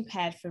launching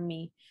pad for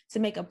me to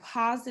make a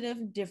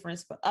positive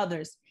difference for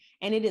others,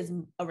 and it is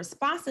a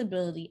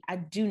responsibility I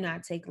do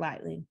not take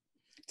lightly.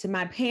 To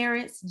my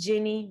parents,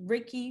 Jenny,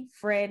 Ricky,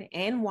 Fred,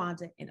 and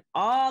Wanda, and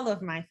all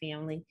of my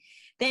family,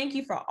 thank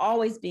you for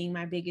always being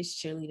my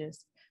biggest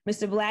cheerleaders.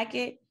 Mr.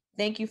 Blackett,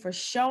 thank you for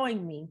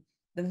showing me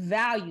the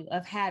value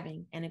of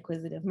having an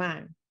inquisitive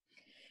mind.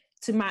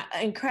 To my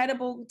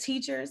incredible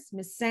teachers,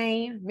 Ms.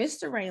 Sane,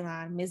 Mr.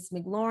 Raylon, Ms.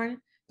 McLaurin,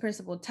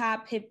 Principal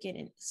Todd Pipkin,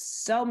 and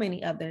so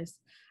many others,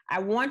 I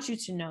want you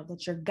to know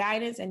that your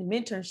guidance and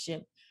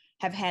mentorship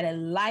have had a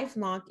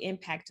lifelong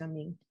impact on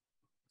me.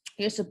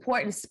 Your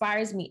support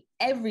inspires me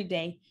every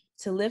day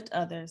to lift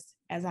others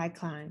as I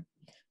climb,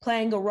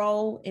 playing a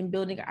role in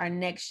building our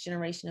next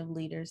generation of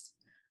leaders.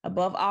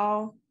 Above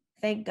all,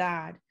 thank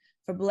God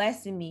for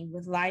blessing me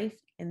with life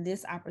and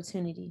this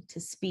opportunity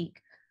to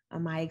speak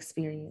on my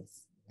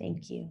experience.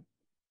 Thank you.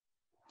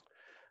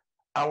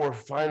 Our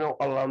final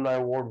Alumni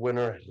Award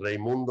winner,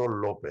 Raimundo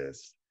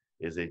Lopez,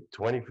 is a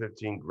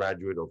 2015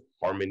 graduate of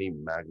Harmony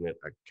Magnet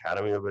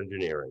Academy of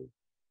Engineering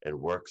and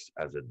works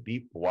as a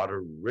deep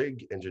water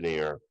rig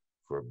engineer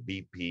for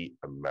BP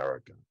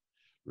America.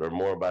 Learn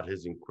more about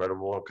his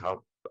incredible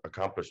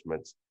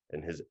accomplishments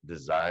and his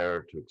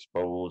desire to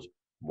expose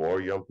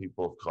more young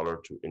people of color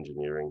to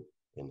engineering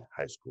in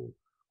high school.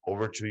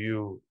 Over to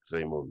you,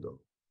 Raimundo.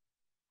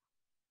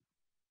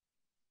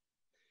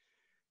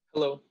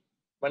 Hello,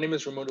 my name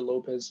is Raimundo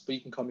Lopez, but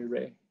you can call me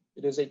Ray.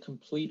 It is a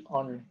complete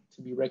honor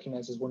to be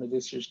recognized as one of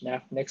this year's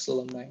NAF Next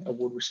Alumni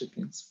Award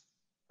recipients.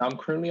 I'm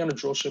currently on a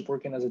drill ship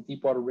working as a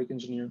deep water rig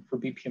engineer for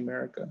BP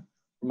America,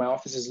 where my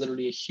office is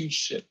literally a huge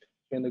ship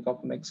here in the Gulf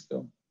of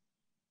Mexico.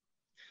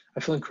 I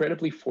feel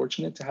incredibly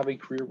fortunate to have a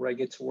career where I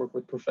get to work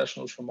with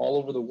professionals from all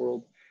over the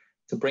world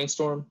to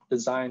brainstorm,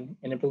 design,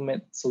 and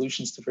implement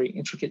solutions to very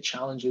intricate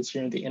challenges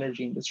here in the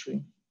energy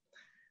industry.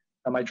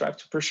 Now, my drive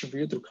to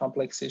persevere through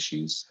complex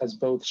issues has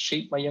both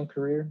shaped my young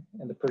career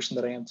and the person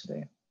that I am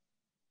today.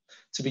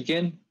 To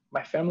begin,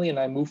 my family and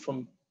I moved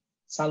from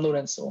San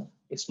Lorenzo,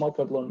 a small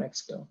pueblo in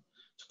Mexico,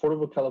 to Puerto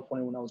Rico,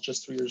 California when I was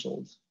just 3 years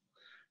old.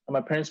 And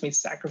my parents made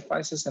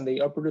sacrifices and they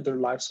uprooted their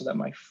lives so that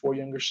my 4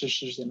 younger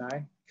sisters and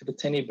I could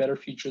attain a better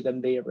future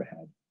than they ever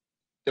had.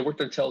 They worked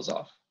their tails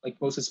off,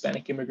 like most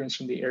Hispanic immigrants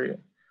from the area,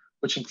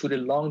 which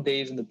included long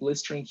days in the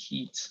blistering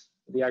heat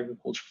of the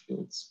agriculture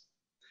fields.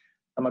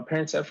 And my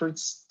parents'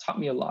 efforts taught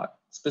me a lot,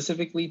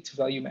 specifically to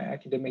value my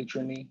academic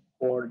journey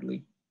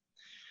wholeheartedly.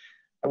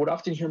 I would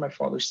often hear my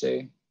father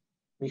say,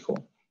 "Mijo,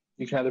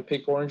 you can either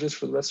pick oranges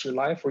for the rest of your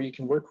life or you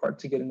can work hard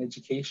to get an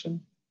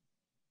education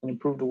and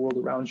improve the world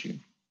around you."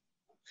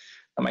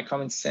 And my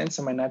common sense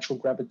and my natural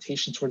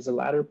gravitation towards the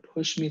latter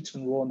pushed me to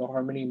enroll in the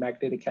Harmony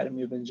Magnet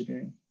Academy of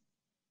Engineering.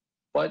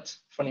 But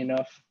funny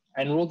enough,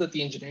 I enrolled at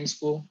the engineering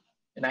school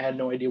and I had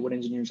no idea what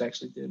engineers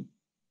actually did.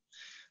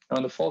 Now,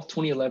 in the fall of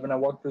 2011, I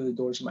walked through the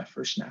doors of my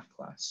first NAF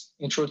class,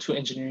 Intro to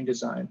Engineering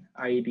Design,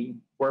 IAD,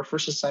 where our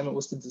first assignment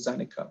was to design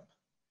a cup.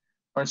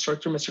 Our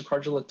instructor, Mr.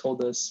 Cardula,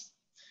 told us,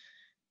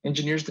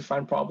 "Engineers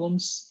define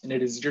problems, and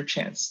it is your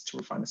chance to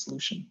refine a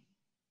solution."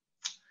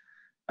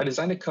 I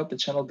designed a cup that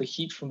channeled the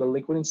heat from the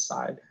liquid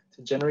inside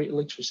to generate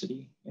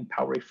electricity and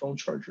power a phone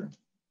charger.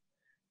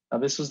 Now,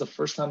 this was the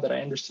first time that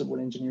I understood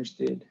what engineers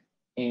did,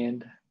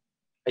 and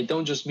I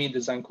don't just mean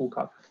design cool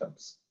coffee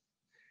cups.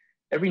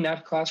 Every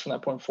NAF class from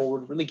that point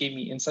forward really gave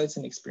me insights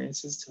and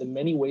experiences to the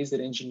many ways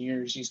that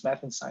engineers use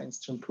math and science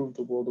to improve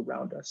the world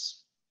around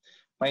us.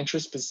 My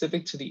interest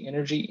specific to the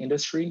energy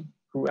industry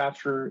grew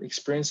after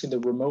experiencing the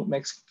remote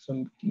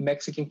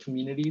Mexican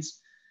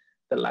communities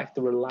that lack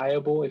the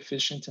reliable,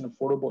 efficient, and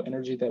affordable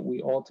energy that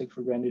we all take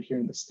for granted here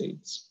in the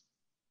States.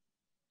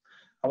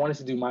 I wanted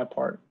to do my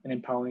part in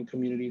empowering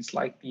communities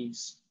like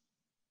these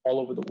all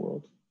over the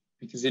world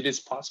because it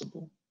is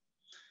possible.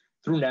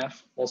 Through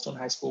NAF, while still in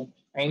high school,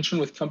 I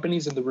interned with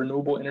companies in the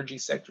renewable energy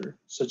sector,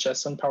 such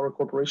as SunPower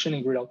Corporation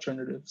and Grid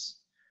Alternatives.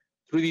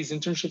 Through these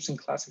internships and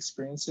class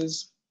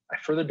experiences, I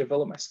further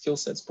developed my skill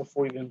sets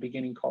before even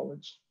beginning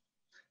college.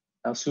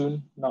 Now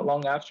soon, not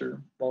long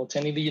after, while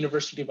attending the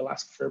University of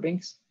Alaska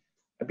Fairbanks,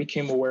 I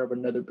became aware of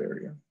another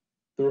barrier.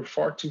 There were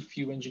far too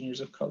few engineers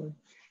of color.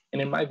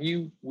 And in my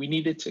view, we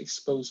needed to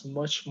expose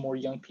much more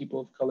young people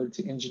of color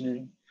to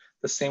engineering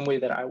the same way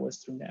that I was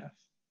through NAF.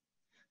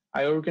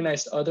 I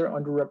organized other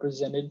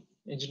underrepresented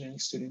engineering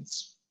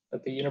students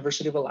at the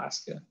University of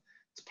Alaska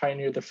to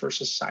pioneer the first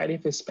Society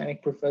of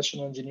Hispanic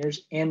Professional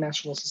Engineers and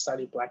National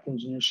Society of Black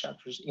Engineers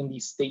chapters in the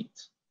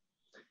state.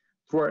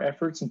 Through our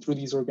efforts and through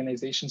these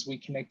organizations, we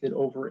connected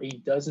over a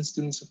dozen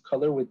students of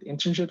color with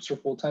internships or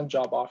full-time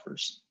job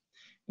offers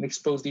and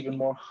exposed even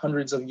more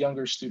hundreds of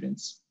younger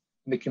students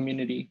in the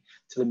community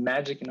to the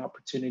magic and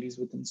opportunities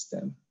within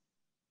STEM.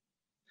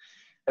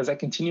 As I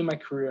continue my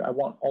career, I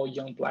want all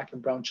young Black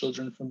and brown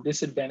children from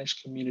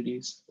disadvantaged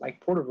communities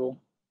like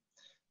Porterville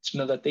to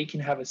know that they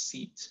can have a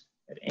seat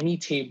at any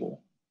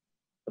table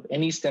of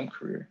any STEM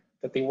career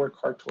that they work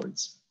hard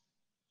towards.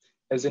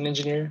 As an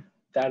engineer,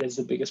 that is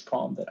the biggest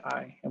problem that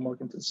I am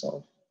working to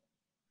solve.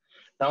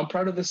 Now, I'm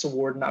proud of this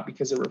award, not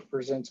because it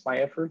represents my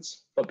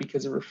efforts, but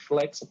because it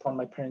reflects upon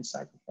my parents'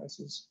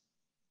 sacrifices.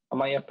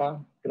 Amaya Pa,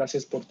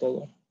 gracias por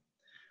todo.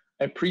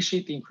 I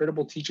appreciate the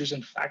incredible teachers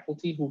and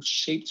faculty who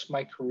shaped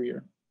my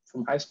career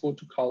from high school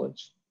to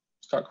college.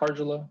 Scott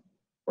Cardula,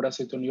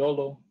 Horacio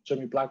Toniolo,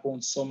 Jeremy Blackwell,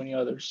 and so many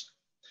others.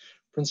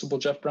 Principal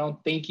Jeff Brown,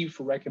 thank you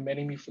for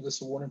recommending me for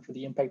this award and for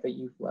the impact that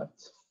you've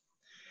left.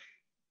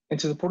 And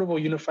to the Porterville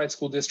Unified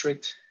School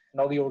District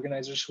and all the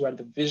organizers who had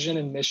the vision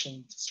and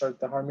mission to start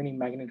the Harmony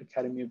Magnet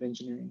Academy of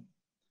Engineering,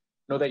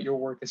 know that your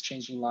work is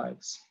changing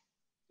lives.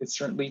 It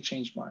certainly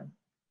changed mine.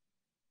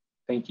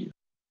 Thank you.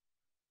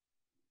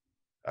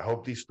 I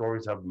hope these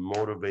stories have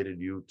motivated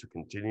you to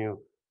continue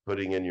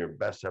putting in your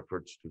best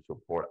efforts to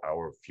support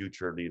our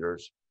future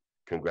leaders.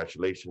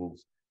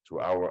 Congratulations to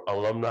our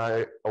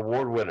alumni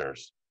award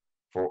winners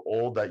for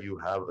all that you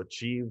have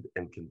achieved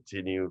and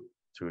continue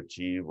to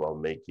achieve while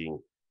making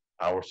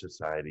our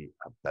society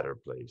a better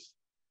place.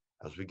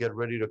 As we get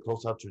ready to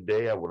close out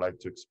today, I would like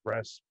to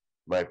express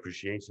my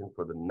appreciation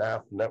for the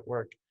NAF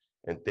network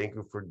and thank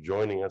you for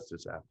joining us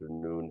this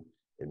afternoon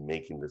in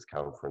making this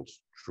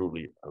conference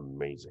truly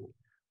amazing.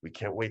 We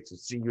can't wait to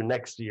see you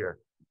next year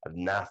at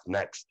NAF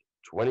Next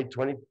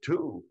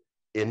 2022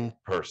 in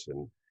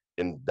person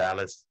in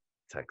Dallas,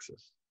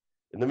 Texas.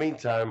 In the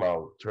meantime,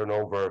 I'll turn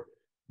over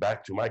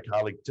back to my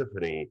colleague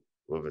Tiffany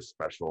with a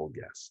special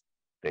guest.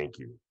 Thank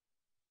you.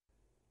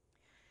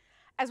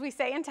 As we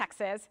say in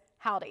Texas,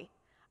 howdy.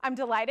 I'm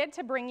delighted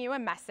to bring you a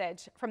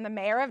message from the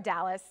Mayor of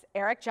Dallas,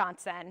 Eric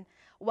Johnson,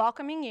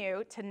 welcoming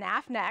you to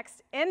NAF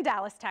Next in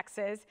Dallas,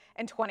 Texas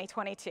in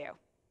 2022.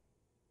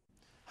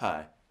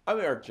 Hi, I'm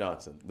Eric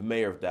Johnson, the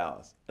Mayor of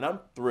Dallas, and I'm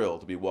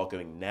thrilled to be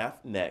welcoming NAF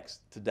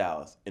Next to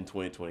Dallas in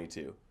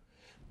 2022.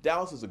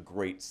 Dallas is a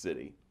great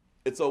city.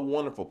 It's a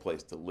wonderful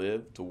place to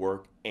live, to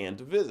work, and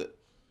to visit.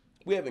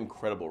 We have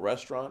incredible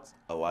restaurants,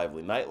 a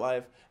lively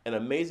nightlife, an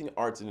amazing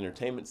arts and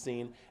entertainment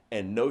scene,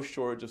 and no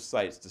shortage of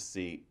sights to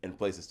see and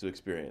places to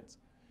experience.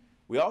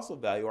 We also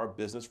value our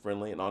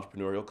business-friendly and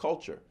entrepreneurial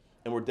culture,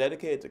 and we're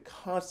dedicated to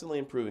constantly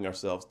improving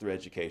ourselves through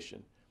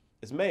education.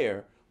 As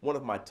mayor, one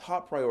of my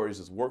top priorities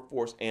is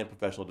workforce and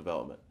professional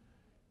development.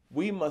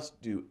 We must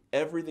do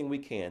everything we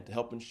can to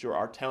help ensure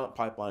our talent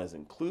pipeline is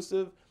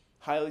inclusive,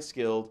 highly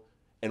skilled,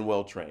 and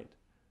well-trained.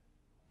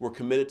 We're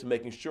committed to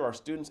making sure our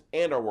students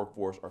and our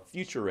workforce are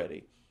future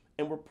ready,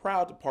 and we're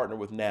proud to partner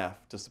with NAF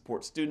to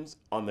support students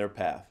on their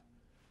path.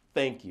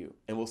 Thank you,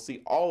 and we'll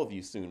see all of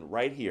you soon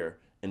right here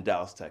in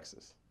Dallas,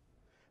 Texas.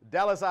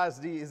 Dallas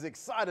ISD is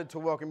excited to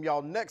welcome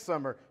y'all next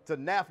summer to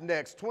NAF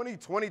Next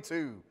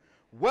 2022.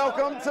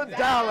 Welcome to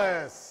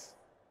Dallas.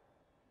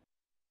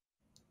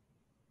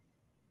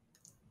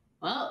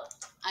 Well,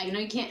 I know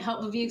you can't help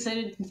but be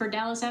excited for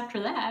Dallas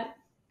after that.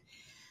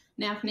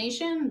 NAF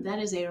Nation, that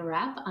is a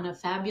wrap on a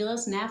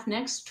fabulous NAF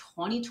Next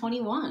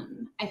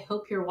 2021. I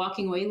hope you're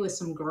walking away with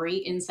some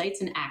great insights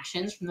and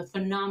actions from the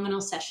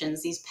phenomenal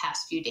sessions these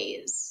past few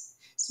days.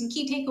 Some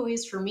key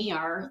takeaways for me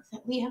are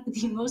that we have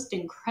the most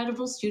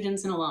incredible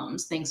students and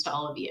alums, thanks to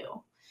all of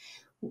you.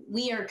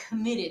 We are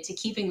committed to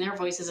keeping their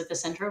voices at the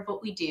center of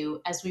what we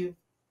do as we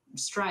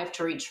strive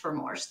to reach for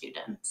more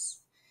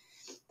students.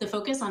 The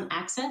focus on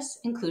access,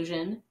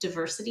 inclusion,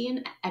 diversity,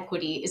 and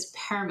equity is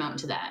paramount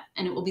to that,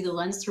 and it will be the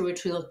lens through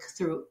which we look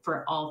through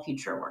for all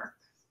future work.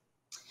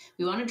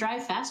 We want to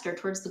drive faster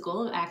towards the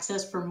goal of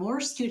access for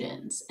more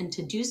students, and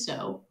to do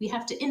so, we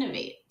have to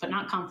innovate, but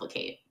not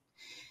complicate.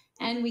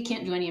 And we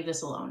can't do any of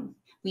this alone.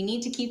 We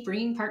need to keep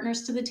bringing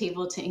partners to the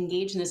table to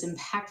engage in this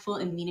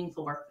impactful and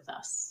meaningful work with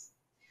us.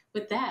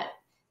 With that,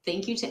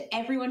 thank you to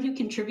everyone who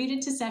contributed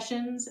to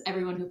sessions,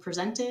 everyone who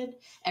presented,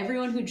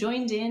 everyone who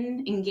joined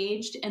in,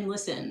 engaged, and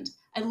listened.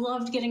 I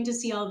loved getting to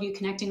see all of you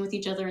connecting with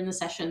each other in the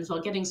sessions while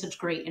getting such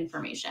great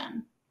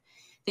information.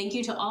 Thank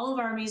you to all of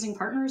our amazing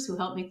partners who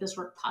helped make this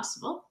work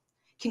possible.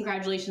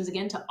 Congratulations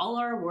again to all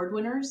our award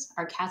winners,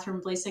 our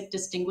Catherine Blasek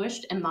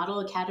Distinguished and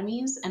Model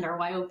Academies, and our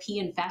YOP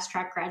and Fast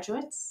Track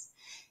graduates.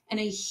 And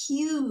a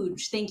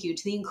huge thank you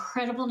to the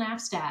incredible NAF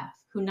staff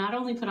who not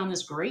only put on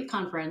this great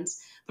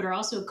conference, but are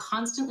also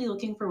constantly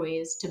looking for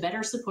ways to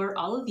better support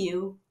all of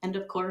you and,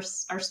 of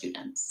course, our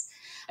students.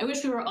 I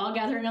wish we were all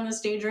gathering on the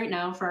stage right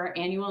now for our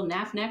annual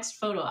NAF Next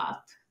photo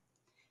op.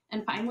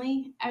 And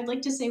finally, I'd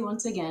like to say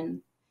once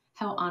again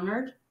how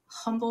honored,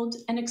 humbled,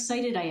 and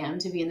excited I am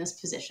to be in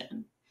this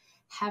position.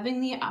 Having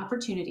the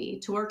opportunity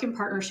to work in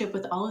partnership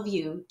with all of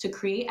you to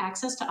create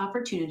access to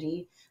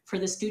opportunity for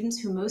the students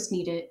who most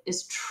need it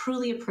is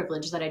truly a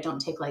privilege that I don't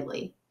take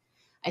lightly.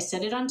 I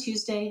said it on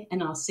Tuesday,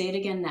 and I'll say it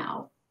again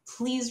now.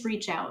 Please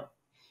reach out.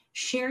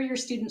 Share your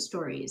student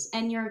stories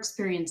and your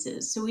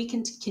experiences so we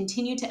can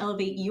continue to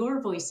elevate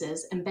your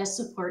voices and best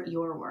support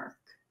your work.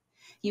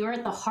 You are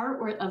at the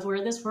heart of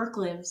where this work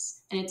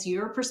lives, and it's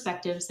your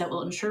perspectives that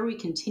will ensure we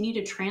continue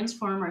to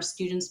transform our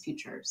students'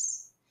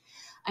 futures.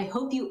 I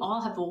hope you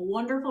all have a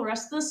wonderful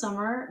rest of the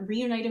summer,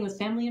 reuniting with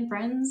family and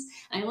friends.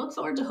 And I look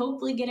forward to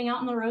hopefully getting out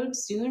on the road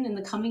soon in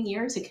the coming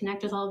year to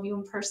connect with all of you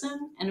in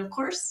person. And of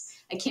course,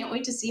 I can't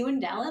wait to see you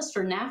in Dallas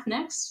for NAF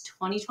Next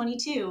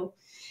 2022.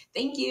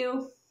 Thank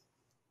you.